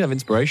friend. No, you can have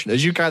inspiration.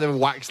 As you kind of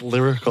wax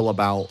lyrical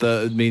about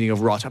the meaning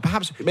of rot,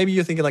 perhaps maybe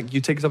you're thinking you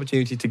take this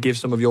opportunity to give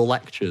some of your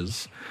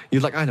lectures.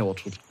 You're I know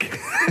what would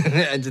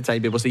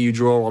entertain people, so you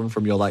draw on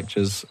from your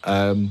lectures.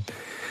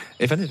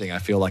 If anything, I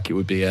feel like it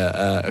would be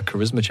a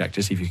charisma check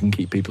to see if you can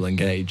keep people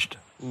engaged.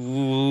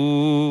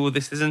 Ooh,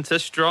 this isn't a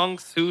strong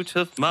suit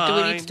of mine. Do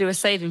we need to do a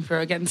saving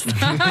throw against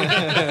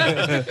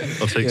that?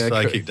 I'll take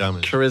psychic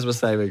damage. Charisma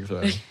saving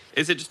throw.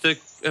 Is it just a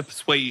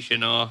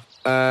persuasion or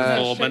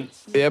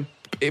performance? Yeah,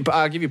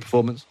 I'll give you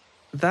performance.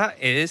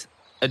 That is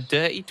a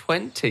dirty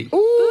 20.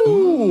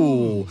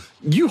 Ooh.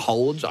 You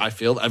hold, I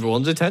feel,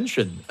 everyone's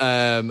attention.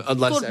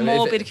 Unless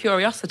morbid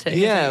curiosity.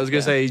 Yeah, I was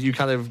going to say, you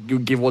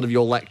give one of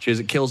your lectures.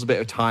 It kills a bit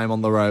of time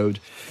on the road.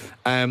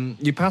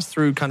 You pass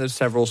through kind of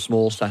several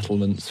small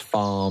settlements,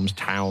 farms,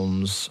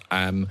 towns.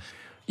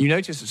 You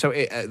notice, so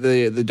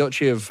the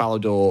Duchy of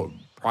Falador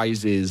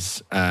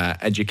prizes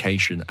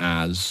education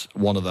as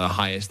one of the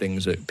highest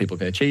things that people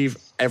can achieve.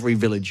 Every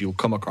village you'll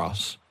come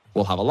across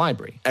will have a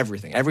library.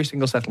 Every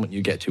single settlement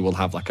you get to will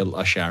have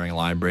a sharing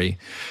library.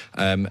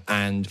 And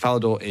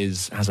Falador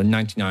has a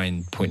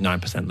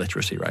 99.9%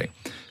 literacy rate.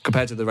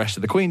 Compared to the rest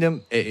of the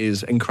Queendom, it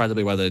is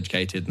incredibly well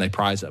educated, and they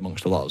prize it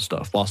amongst a lot of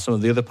stuff. While some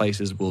of the other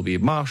places will be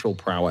martial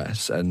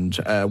prowess and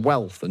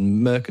wealth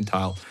and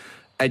mercantile,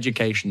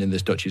 education in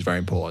this duchy is very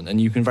important.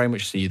 And you can very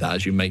much see that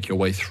as you make your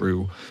way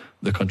through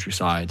the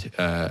countryside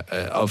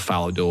of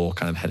Falador,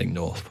 kind of heading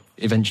north.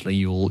 Eventually,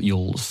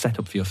 you'll set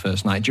up for your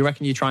first night. Do you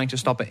reckon you're trying to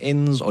stop at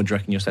inns, or do you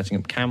reckon you're setting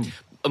up camp?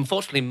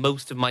 Unfortunately,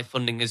 most of my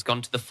funding has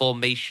gone to the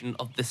formation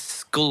of the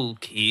Skull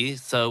Key,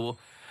 so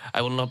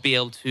I will not be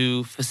able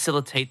to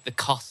facilitate the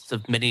costs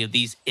of many of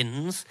these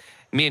inns.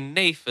 Me and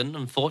Nathan,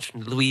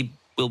 unfortunately, we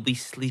will be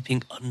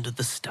sleeping under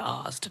the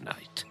stars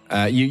tonight.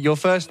 Your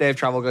first day of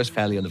travel goes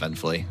fairly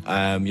uneventfully.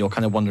 You're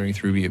kind of wandering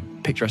through your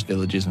picturesque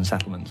villages and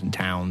settlements and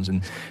towns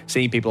and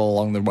seeing people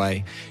along the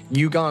way.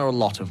 You garner a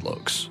lot of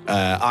looks.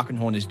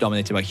 Arkenhorn is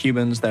dominated by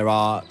humans. There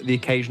are the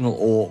occasional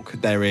orc.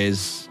 There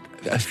is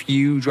a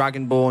few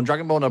Dragonborn.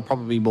 Dragonborn are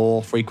probably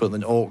more frequent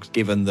than orcs,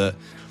 given that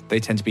they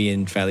tend to be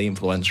in fairly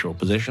influential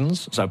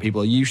positions. So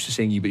people are used to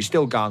seeing you, but you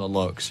still garner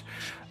looks.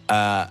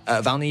 At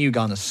Valny, you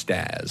garner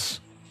stares.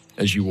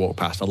 As you walk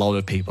past, a lot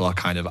of people are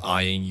kind of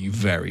eyeing you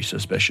very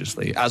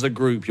suspiciously. As a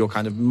group, you're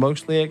kind of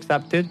mostly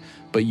accepted,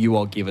 but you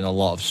are given a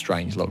lot of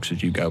strange looks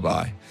as you go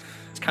by.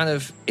 It's kind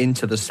of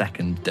into the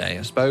second day,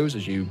 I suppose,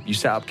 as you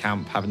set up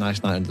camp, have a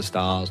nice night under the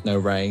stars, no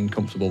rain,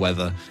 comfortable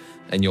weather,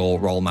 and your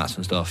roll mats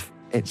and stuff.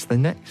 It's the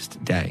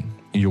next day.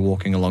 You're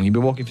walking along. You've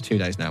been walking for 2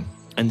 days now.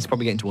 And it's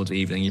probably getting towards the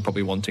evening. You're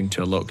probably wanting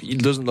to look. It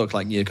doesn't look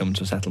like you're coming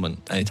to a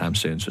settlement anytime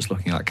soon. So just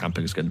looking like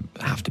camping is going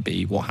to have to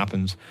be what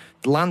happens.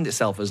 The land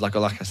itself is, like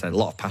I said, a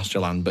lot of pasture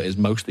land, but is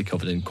mostly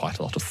covered in quite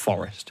a lot of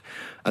forest.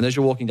 And as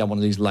you're walking down one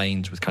of these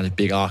lanes with kind of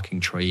big arcing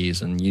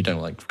trees and you don't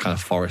like kind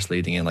of forest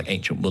leading in like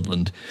ancient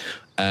woodland,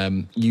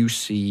 you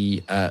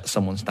see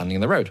someone standing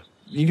in the road.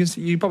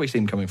 You probably see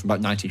them coming from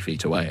about 90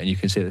 feet away, and you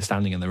can see they're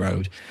standing in the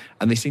road.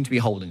 And they seem to be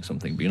holding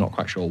something, but you're not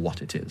quite sure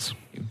what it is.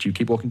 Do you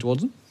keep walking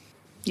towards them?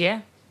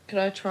 Yeah. Could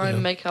I try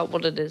and make out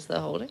what it is they're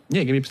holding?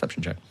 Yeah, give me a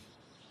perception check.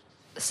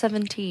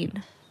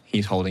 17.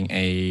 He's holding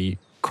a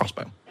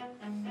crossbow.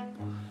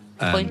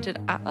 Pointed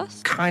at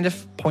us? Kind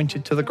of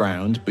pointed to the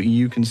ground, but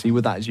you can see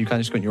with that, as you kind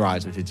of squint your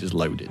eyes, that it is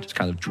loaded. It's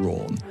kind of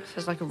drawn. So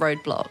it's like a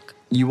roadblock.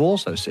 You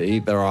also see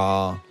there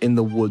are, in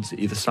the woods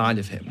either side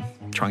of him,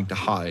 trying to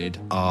hide,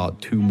 are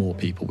 2 more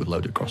people with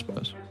loaded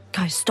crossbows.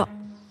 Guys, stop.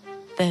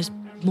 There's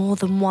more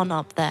than one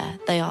up there.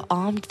 They are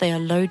armed, they are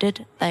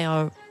loaded, they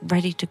are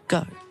ready to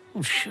go.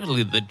 Oh,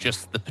 surely they're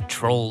just the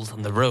patrols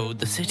on the road.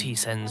 The city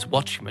sends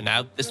watchmen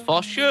out this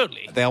far,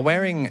 surely. They are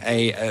wearing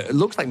it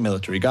looks like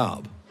military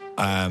garb,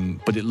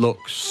 but it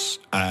looks,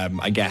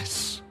 I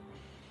guess...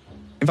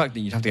 In fact,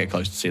 you'd have to get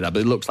close to see that,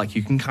 but it looks like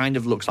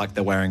looks like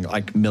they're wearing,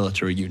 like,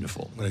 military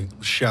uniform. I'm going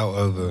to shout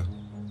over.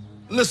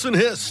 Listen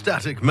here,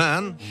 static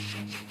man.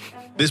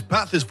 This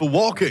path is for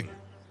walking.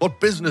 What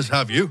business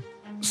have you?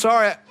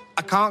 Sorry,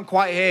 I can't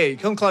quite hear you.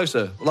 Come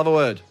closer. We'll have a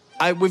word.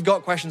 We've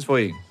got questions for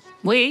you.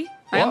 We?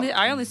 What?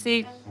 I only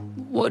see...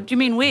 What do you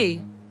mean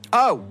we?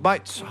 Oh,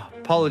 right.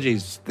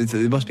 Apologies.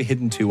 They must be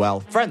hidden too well.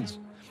 Friends.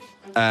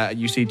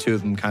 You see 2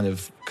 of them kind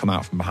of come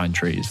out from behind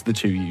trees. The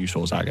 2 you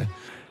saw, Zaga.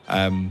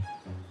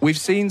 We've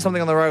seen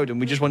something on the road, and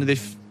we just wondered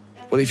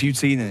if you'd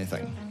seen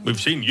anything. We've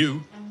seen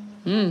you.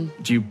 Do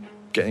you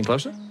get any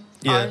closer?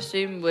 Yeah. I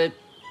assume we're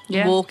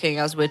walking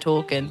as we're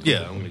talking.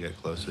 Yeah, I'm going to get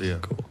closer, yeah.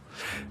 Cool.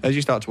 As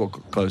you start to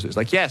walk closer, it's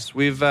like, yes,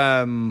 we've...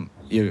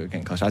 You're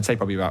getting closer. I'd say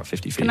probably about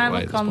 50 feet Can I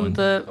away look at this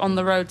point. on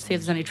the road to see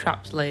if there's any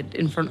traps laid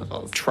in front of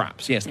us?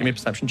 Traps, yes. Give me a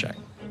perception check.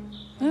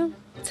 Oh,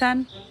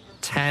 10.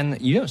 10.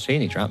 You don't see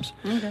any traps.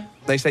 Okay.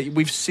 They say,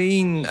 we've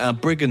seen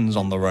brigands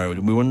on the road,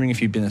 and we're wondering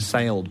if you've been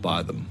assailed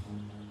by them.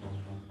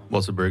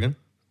 What's a brigand?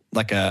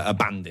 Like a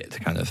bandit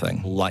kind of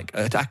thing. Like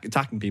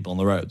attacking people on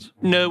the roads.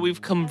 No,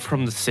 we've come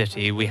from the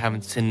city. We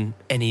haven't seen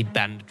any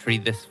banditry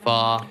this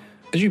far.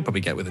 As you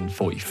probably get within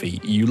 40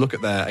 feet, you look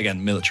at their,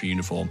 again, military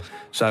uniform.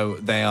 So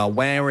they are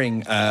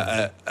wearing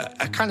a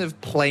kind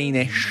of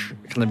plainish,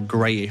 kind of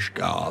greyish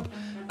garb.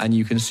 And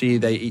you can see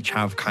they each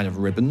have kind of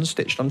ribbons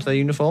stitched onto their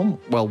uniform.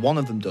 Well, one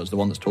of them does, the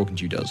one that's talking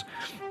to you does.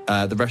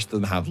 The rest of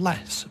them have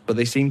less. But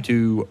they seem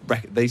to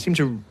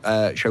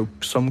show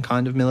some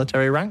kind of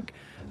military rank.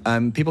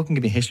 People can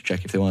give me a history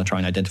check if they want to try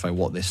and identify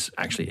what this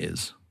actually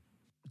is.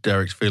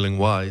 Derek's feeling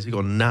wise. He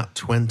got a nat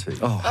 20.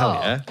 Oh, hell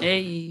yeah.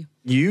 Hey.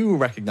 You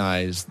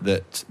recognise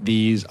that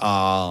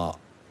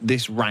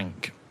this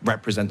rank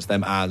represents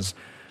them as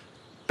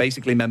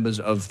basically members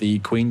of the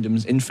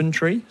Queendom's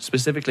infantry.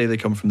 Specifically, they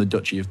come from the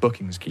Duchy of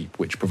Buckingham's Keep,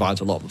 which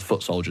provides a lot of the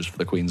foot soldiers for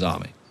the Queen's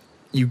army.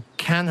 You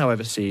can,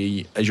 however,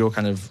 see, as you're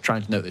kind of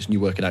trying to note this and you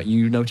work it out,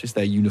 you notice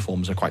their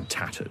uniforms are quite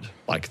tattered,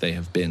 like they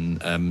have been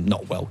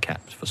not well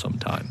kept for some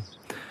time.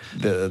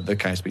 The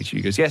kind of speaks to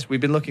you goes, yes,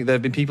 we've been looking, there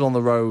have been people on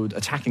the road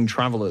attacking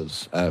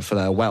travellers for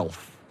their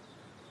wealth.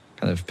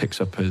 Kind of picks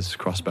up his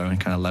crossbow and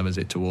kind of levers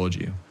it towards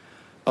you.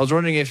 I was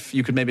wondering if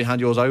you could maybe hand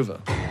yours over.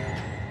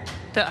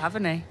 Don't have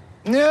any.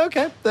 Yeah,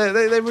 okay.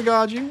 They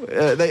regard you.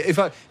 In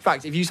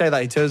fact, if you say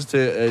that, he turns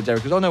to Derek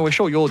and goes, oh, no, we're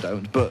sure you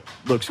don't, but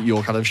looks at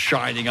your kind of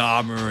shining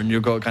armour and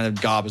your kind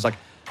of garb. It's like,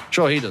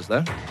 sure he does,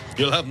 though.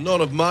 You'll have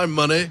none of my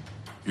money.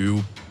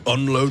 You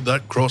unload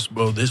that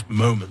crossbow this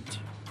moment.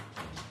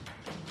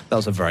 That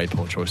was a very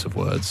poor choice of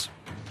words.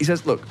 He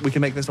says, look, we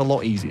can make this a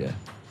lot easier.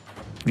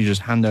 You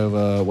just hand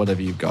over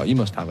whatever you've got. You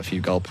must have a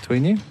few gold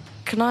between you.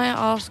 Can I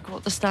ask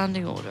what the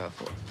standing order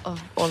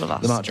of all of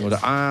us The marching is?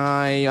 order.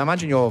 I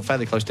imagine you're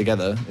fairly close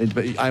together.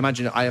 But I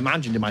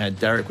imagined in my head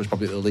Derek was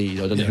probably the lead.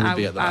 I don't know who would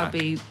be at the I'll back.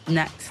 be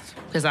next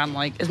because I'm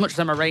like, as much as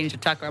I'm a ranged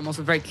attacker, I'm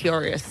also very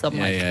curious. So I'm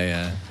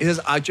Yeah. He says,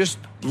 I just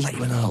let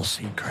you in a little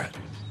secret.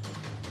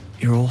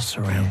 You're all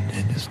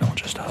surrounded. It's not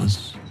just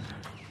us.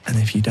 And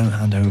if you don't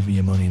hand over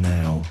your money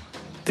now,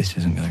 this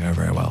isn't going to go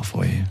very well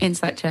for you.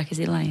 Insight check, is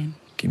he lying?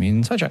 Give me an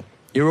insight check.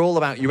 You're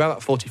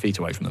about 40 feet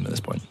away from them at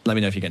this point. Let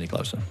me know if you get any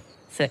closer.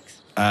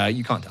 6.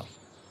 You can't tell.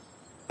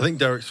 I think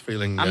Derek's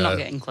feeling I'm not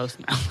getting close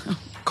now.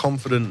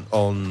 confident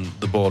on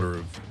the border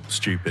of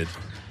stupid.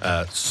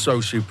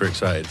 So super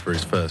excited for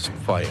his first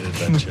fight and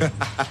adventure.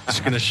 He's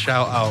going to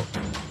shout out,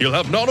 you'll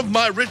have none of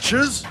my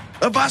riches,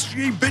 avast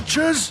ye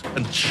bitches,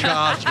 and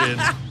charge in.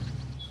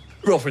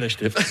 Roll for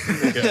initiative.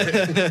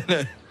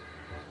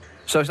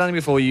 So standing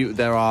before you,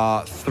 there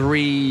are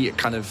 3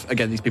 kind of,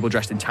 again, these people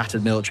dressed in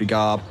tattered military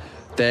garb.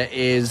 There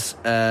is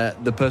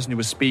the person who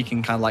was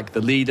speaking, kind of like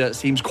the leader,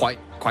 seems quite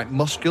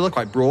muscular,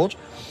 quite broad.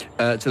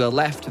 To the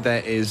left,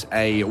 there is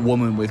a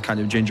woman with kind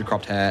of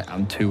ginger-cropped hair,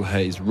 and to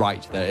his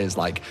right, there is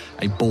like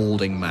a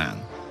balding man.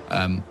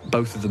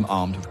 Both of them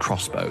armed with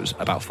crossbows,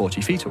 about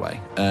 40 feet away.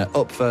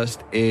 Up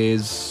first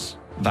is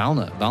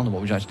Valna. Valna,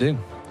 what would you like to do?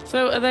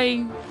 So have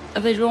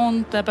they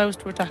drawn their bows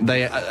to attack?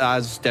 They,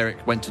 as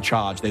Derek went to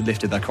charge, they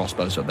lifted their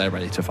crossbows up. They're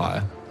ready to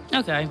fire.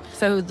 Okay,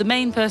 so the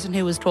main person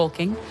who was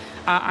talking,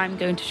 I'm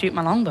going to shoot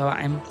my longbow at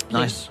him.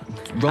 Nice.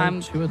 I'm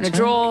going to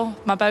draw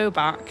my bow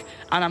back,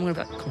 and I'm going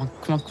to be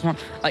like, come on,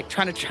 like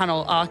trying to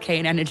channel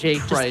arcane energy.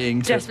 Praying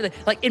just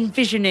desperately, like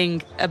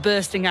envisioning a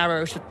bursting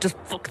arrow to just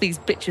fuck these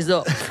bitches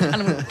up. And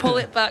I'm going to pull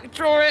it back,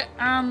 draw it,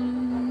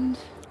 and...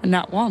 A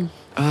nat 1.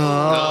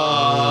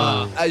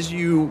 As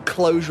you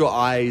close your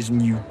eyes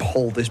and you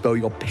pull this bow,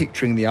 you're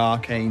picturing the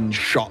arcane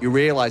shot. You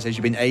realise as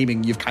you've been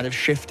aiming, you've kind of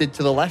shifted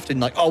to the left and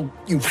like, oh,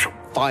 you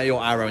fire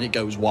your arrow and it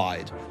goes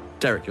wide.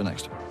 Derek, you're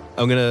next.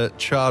 I'm going to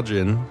charge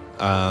in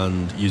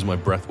and use my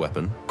breath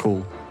weapon.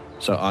 Cool.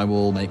 So I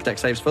will make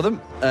dex saves for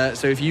them.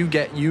 So if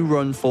you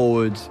run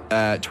forward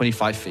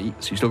 25 feet,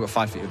 so you've still got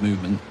 5 feet of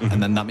movement,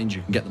 and then that means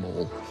you can get them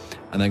all.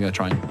 And they're going to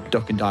try and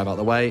duck and dive out of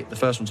the way. The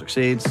first one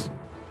succeeds.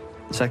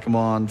 The second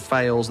one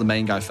fails. The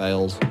main guy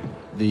fails.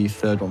 The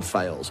third one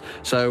fails.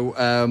 So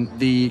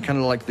the kind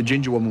of like the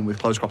ginger woman with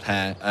close-cropped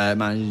hair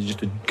manages just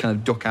to kind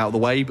of duck out of the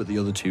way, but the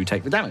other two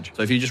take the damage.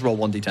 So if you just roll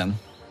 1d10.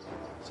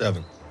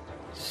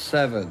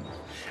 7.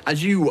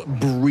 As you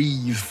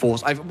breathe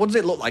force, what does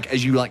it look like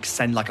as you like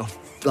send like a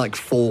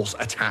force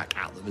attack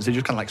at them? Is it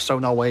just kind of like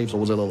sonar waves, or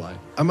what does it look like?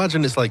 I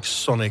imagine it's like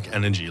sonic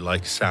energy,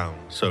 like sound.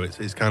 So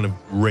it's kind of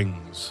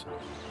rings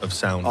of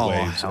sound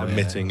waves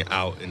emitting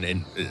out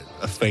in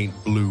a faint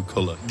blue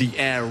colour. The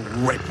air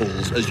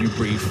ripples as you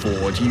breathe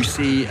forward. You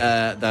see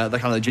the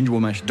kind of the ginger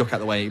woman duck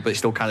out the way, but it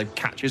still kind of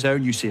catches her,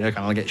 and you see her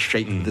kind of get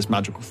shaken with this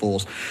magical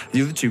force.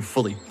 The other two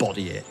fully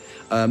body it.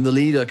 The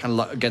leader kind of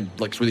like, again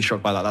looks really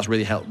shocked by that. That's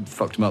really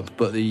fucked him up.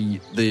 But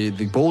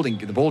the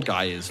bald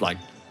guy is like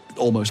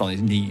almost on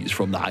his knees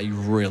from that. He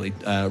really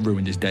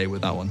ruined his day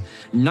with that one.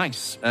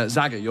 Nice,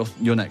 Zaga,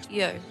 you're next.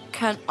 Yo,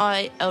 can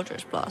I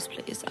Eldritch Blast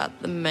please at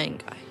the main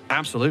guy?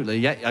 Absolutely,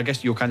 yeah. I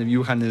guess you're kind of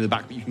in the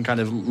back, but you can kind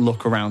of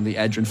look around the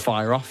edge and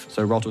fire off.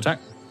 So roll to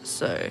attack.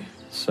 So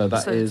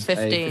that is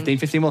 15.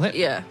 15 will hit.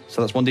 Yeah.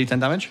 So that's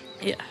 1d10 damage.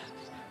 Yeah.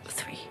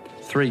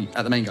 3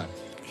 at the main guy.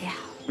 Yeah.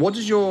 What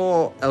does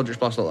your Eldritch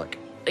Blast look like?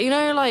 You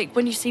know, like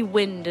when you see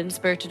wind in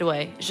Spirited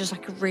Away, it's just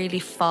like a really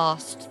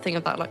fast thing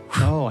of that, like.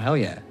 Oh, hell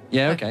yeah.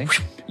 Yeah, okay.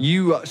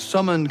 You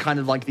summon kind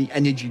of like the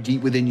energy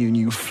deep within you and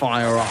you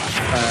fire off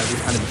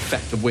this kind of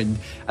effect of wind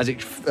as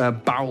it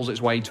barrels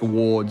its way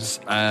towards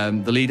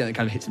the leader, and it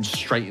kind of hits him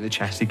straight in the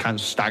chest. He kind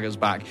of staggers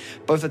back.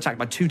 Both attacked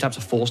by 2 types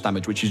of force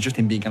damage, which is just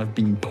him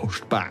being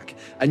pushed back.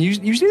 And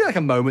you see like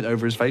a moment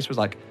over his face was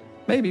like,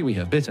 maybe we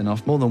have bitten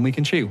off more than we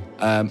can chew.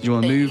 Do you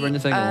want to move or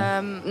anything?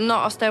 No,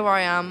 I'll stay where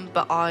I am,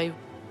 but I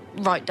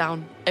write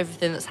down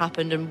everything that's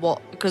happened and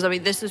because I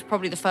mean this is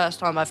probably the first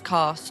time I've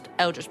cast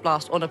Eldritch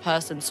Blast on a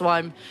person, so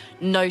I'm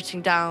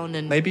noting down.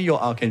 And maybe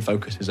your arcane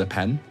focus is a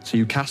pen, so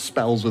you cast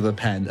spells with a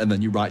pen and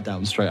then you write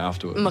down straight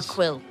afterwards. My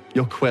quill.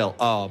 Your quill.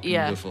 Oh,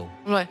 beautiful.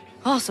 Yeah. I'm like,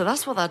 oh, so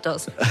that's what that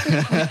does.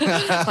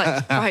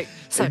 Like, right,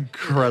 so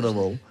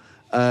incredible.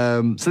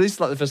 So this is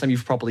like the first time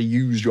you've properly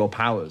used your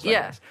powers.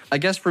 I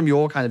guess from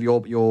your kind of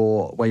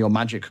your where your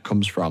magic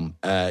comes from,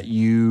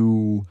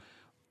 you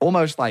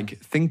almost like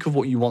think of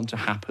what you want to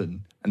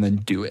happen and then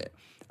do it.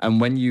 And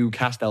when you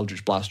cast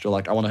Eldritch Blast, you're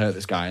like, I want to hurt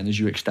this guy. And as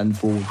you extend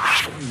forward,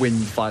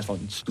 wind flies on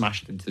and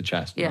smashed into the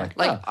chest. Yeah,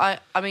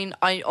 I mean,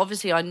 I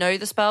obviously I know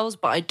the spells,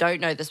 but I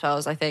don't know the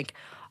spells. I think,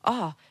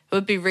 it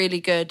would be really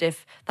good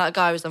if that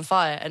guy was on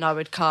fire and I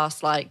would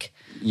cast like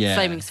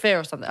Flaming Sphere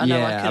or something. I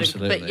know I couldn't,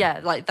 absolutely. But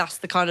yeah, like that's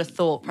the kind of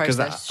thought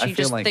process. She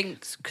just like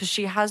thinks because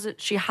she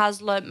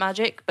has learnt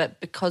magic, but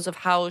because of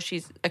how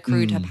she's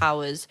accrued her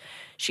powers,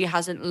 she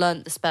hasn't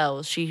learnt the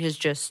spells. She has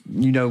just...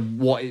 You know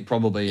what it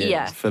probably is.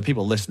 Yeah. For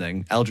people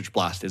listening, Eldritch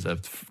Blast is a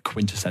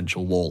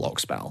quintessential warlock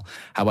spell.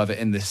 However,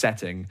 in this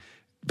setting,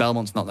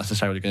 Belmont's not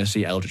necessarily going to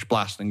see Eldritch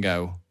Blast and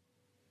go,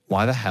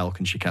 why the hell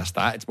can she cast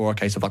that? It's more a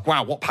case of like,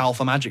 wow, what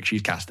powerful magic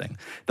she's casting.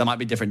 There might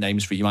be different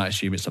names for it. You might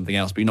assume it's something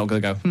else, but you're not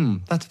going to go,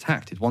 that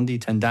attack did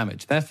 1d10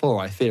 damage. Therefore,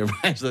 I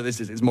theorize that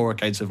it's more a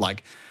case of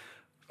like,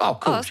 oh,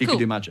 cool, she can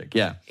do magic,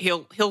 yeah.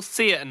 He'll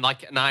see it and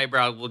like an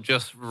eyebrow will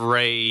just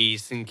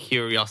raise in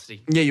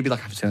curiosity. Yeah, you'll be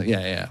like,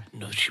 yeah.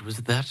 No, she was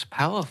that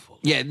powerful.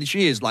 Yeah,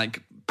 she is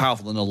like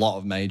powerful than a lot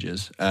of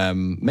mages,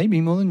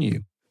 maybe more than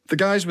you. The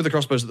guys with the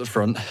crossbows at the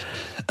front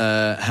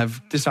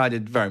have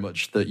decided very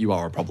much that you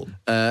are a problem.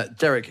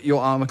 Derek,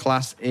 your armor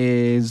class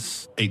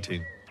is...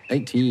 18.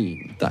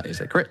 18. That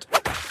is a crit.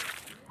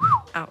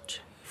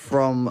 Ouch.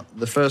 From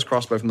the first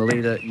crossbow from the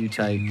leader, you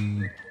take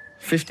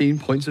 15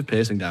 points of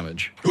piercing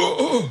damage.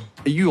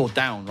 You're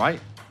down, right?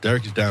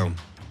 Derek is down.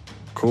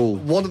 Cool.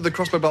 One of the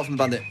crossbow bolt from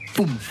the bandit,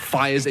 boom,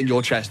 fires in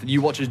your chest, and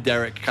you watch as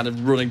Derek kind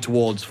of running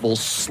towards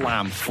falls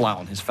slam flat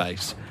on his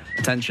face.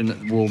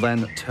 Attention will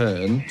then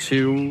turn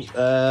to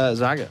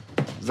Zaga.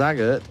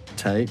 Zaga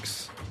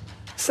takes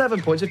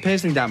 7 points of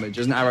piercing damage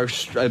as an arrow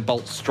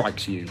bolt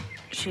strikes you.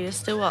 She is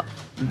still up.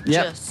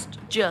 Yep.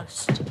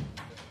 Just.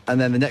 And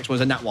then the next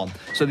one's a nat 1.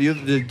 So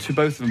the two,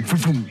 both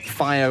of them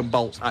fire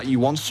bolts at you.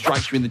 One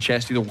strikes you in the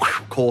chest, the other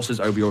courses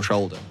over your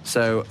shoulder.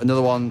 So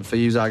another one for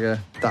you, Zaga.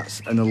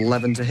 That's an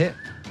 11 to hit.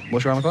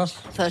 What's your armor class?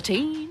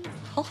 13.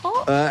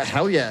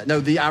 Hell yeah. No,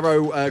 the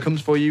arrow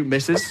comes for you,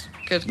 misses.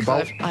 Good,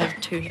 because I have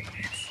 2 hits.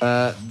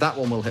 That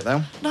one will hit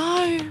though.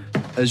 No.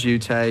 As you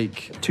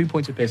take 2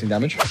 points of piercing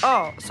damage.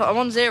 Oh, so I'm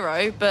on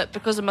 0, but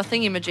because of my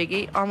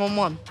thingy-majiggy, I'm on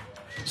 1.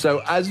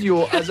 So as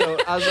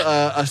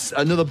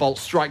another bolt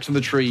strikes from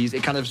the trees,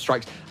 it kind of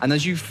strikes, and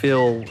as you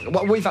feel,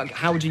 in fact,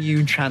 how do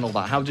you channel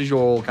that? How does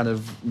your kind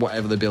of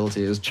whatever the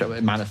ability is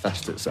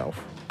manifest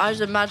itself? I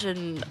just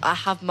imagine I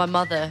have my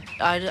mother.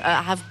 I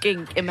have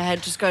Gink in my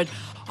head, just going,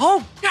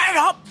 "Oh, get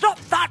up! Not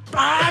that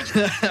bad."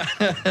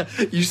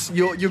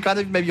 you're kind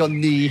of, maybe your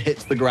knee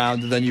hits the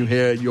ground, and then you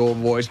hear your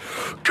voice,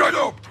 "Get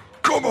up!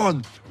 Come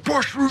on!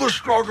 Push through the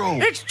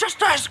struggle! It's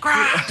just a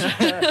scratch!"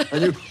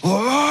 And you,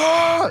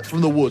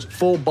 from the woods,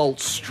 4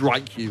 bolts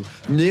strike you,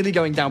 nearly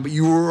going down, but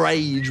you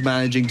rage,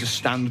 managing to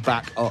stand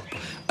back up.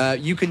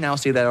 You can now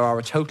see there are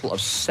a total of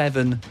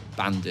 7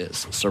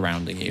 bandits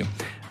surrounding you.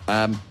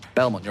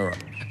 Belmont, you're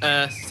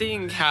up.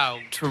 Seeing how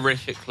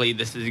terrifically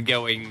this is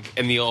going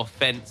in the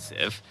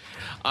offensive,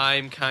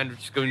 I'm kind of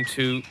just going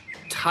to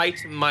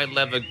tighten my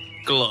leather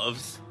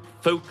gloves,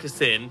 focus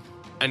in,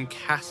 and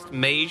cast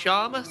Mage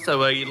Armor.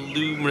 So a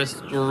luminous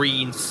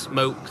green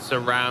smoke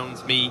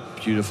surrounds me.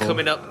 Beautiful.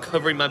 Coming up,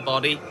 covering my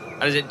body.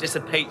 And as it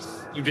dissipates,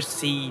 you just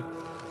see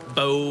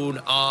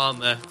bone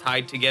armor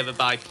tied together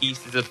by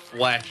pieces of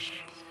flesh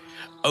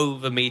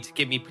over me to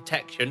give me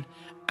protection.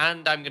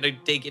 And I'm going to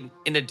dig in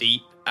inner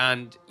deep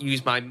and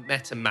use my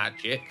meta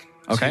magic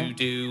to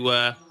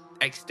do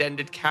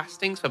extended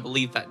casting. So I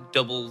believe that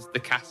doubles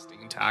the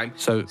casting time.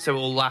 So it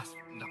will last,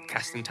 not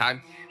casting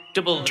time,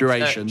 double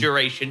duration,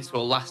 so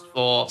it'll last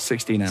for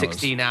 16 hours.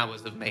 16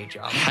 hours of mage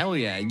armor. Hell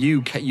yeah.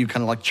 You kind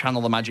of like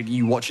channel the magic.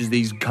 You watch as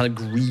these kind of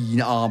green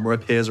armor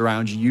appears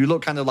around you. You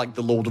look kind of like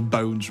the Lord of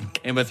Bones from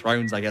Game of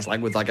Thrones, I guess, like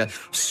with like a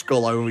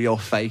skull over your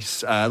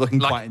face,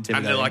 looking quite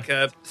intimidating. And like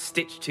a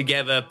stitched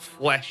together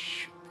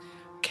flesh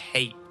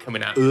cape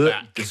coming out the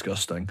back.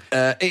 Disgusting.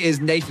 It is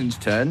Nathan's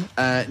turn.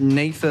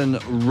 Nathan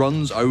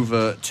runs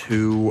over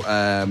to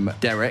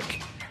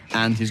Derek,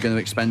 and he's going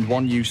to expend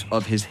 1 use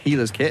of his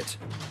healer's kit,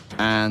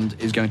 and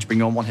is going to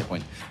bring on 1 hit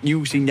point.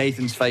 You see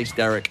Nathan's face,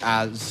 Derek,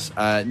 as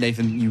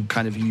Nathan,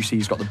 you see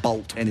he's got the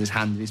bolt in his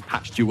hand, and he's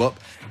patched you up,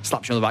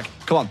 slaps you on the back.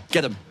 Come on,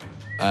 get him.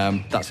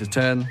 That's his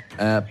turn.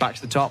 Back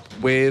to the top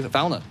with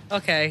Valna.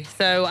 Okay,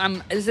 so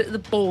is it the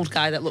bald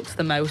guy that looks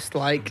the most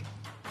like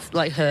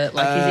hurt,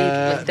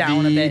 like he's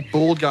down a bit? The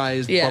bald guy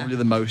is probably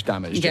the most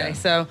damaged. Okay,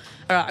 so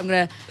all right, I'm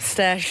gonna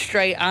stare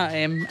straight at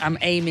him. I'm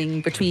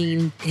aiming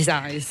between his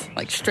eyes,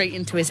 like straight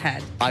into his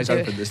head. Eyes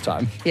open this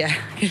time. Yeah,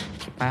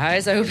 my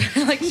eyes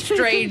open, like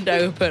strained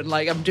open,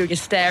 like I'm doing a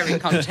staring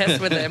contest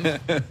with him.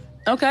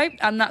 Okay,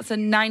 and that's a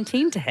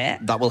 19 to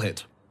hit. That will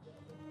hit.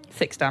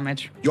 6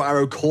 damage. Your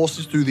arrow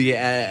courses through the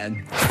air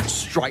and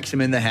strikes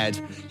him in the head.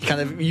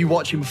 You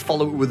watch him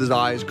follow it with his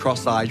eyes,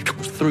 cross-eyed,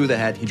 through the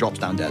head. He drops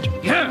down dead.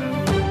 Yeah.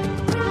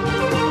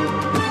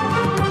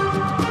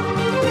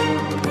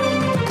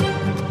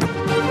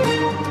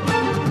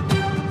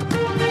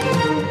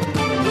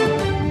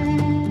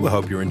 We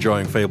hope you're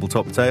enjoying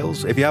Fabletop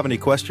Tales. If you have any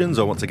questions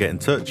or want to get in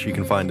touch, you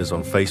can find us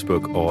on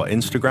Facebook or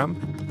Instagram.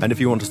 And if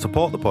you want to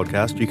support the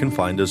podcast, you can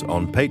find us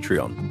on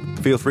Patreon.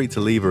 Feel free to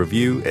leave a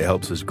review. It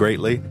helps us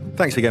greatly.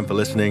 Thanks again for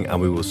listening,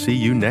 and we will see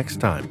you next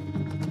time.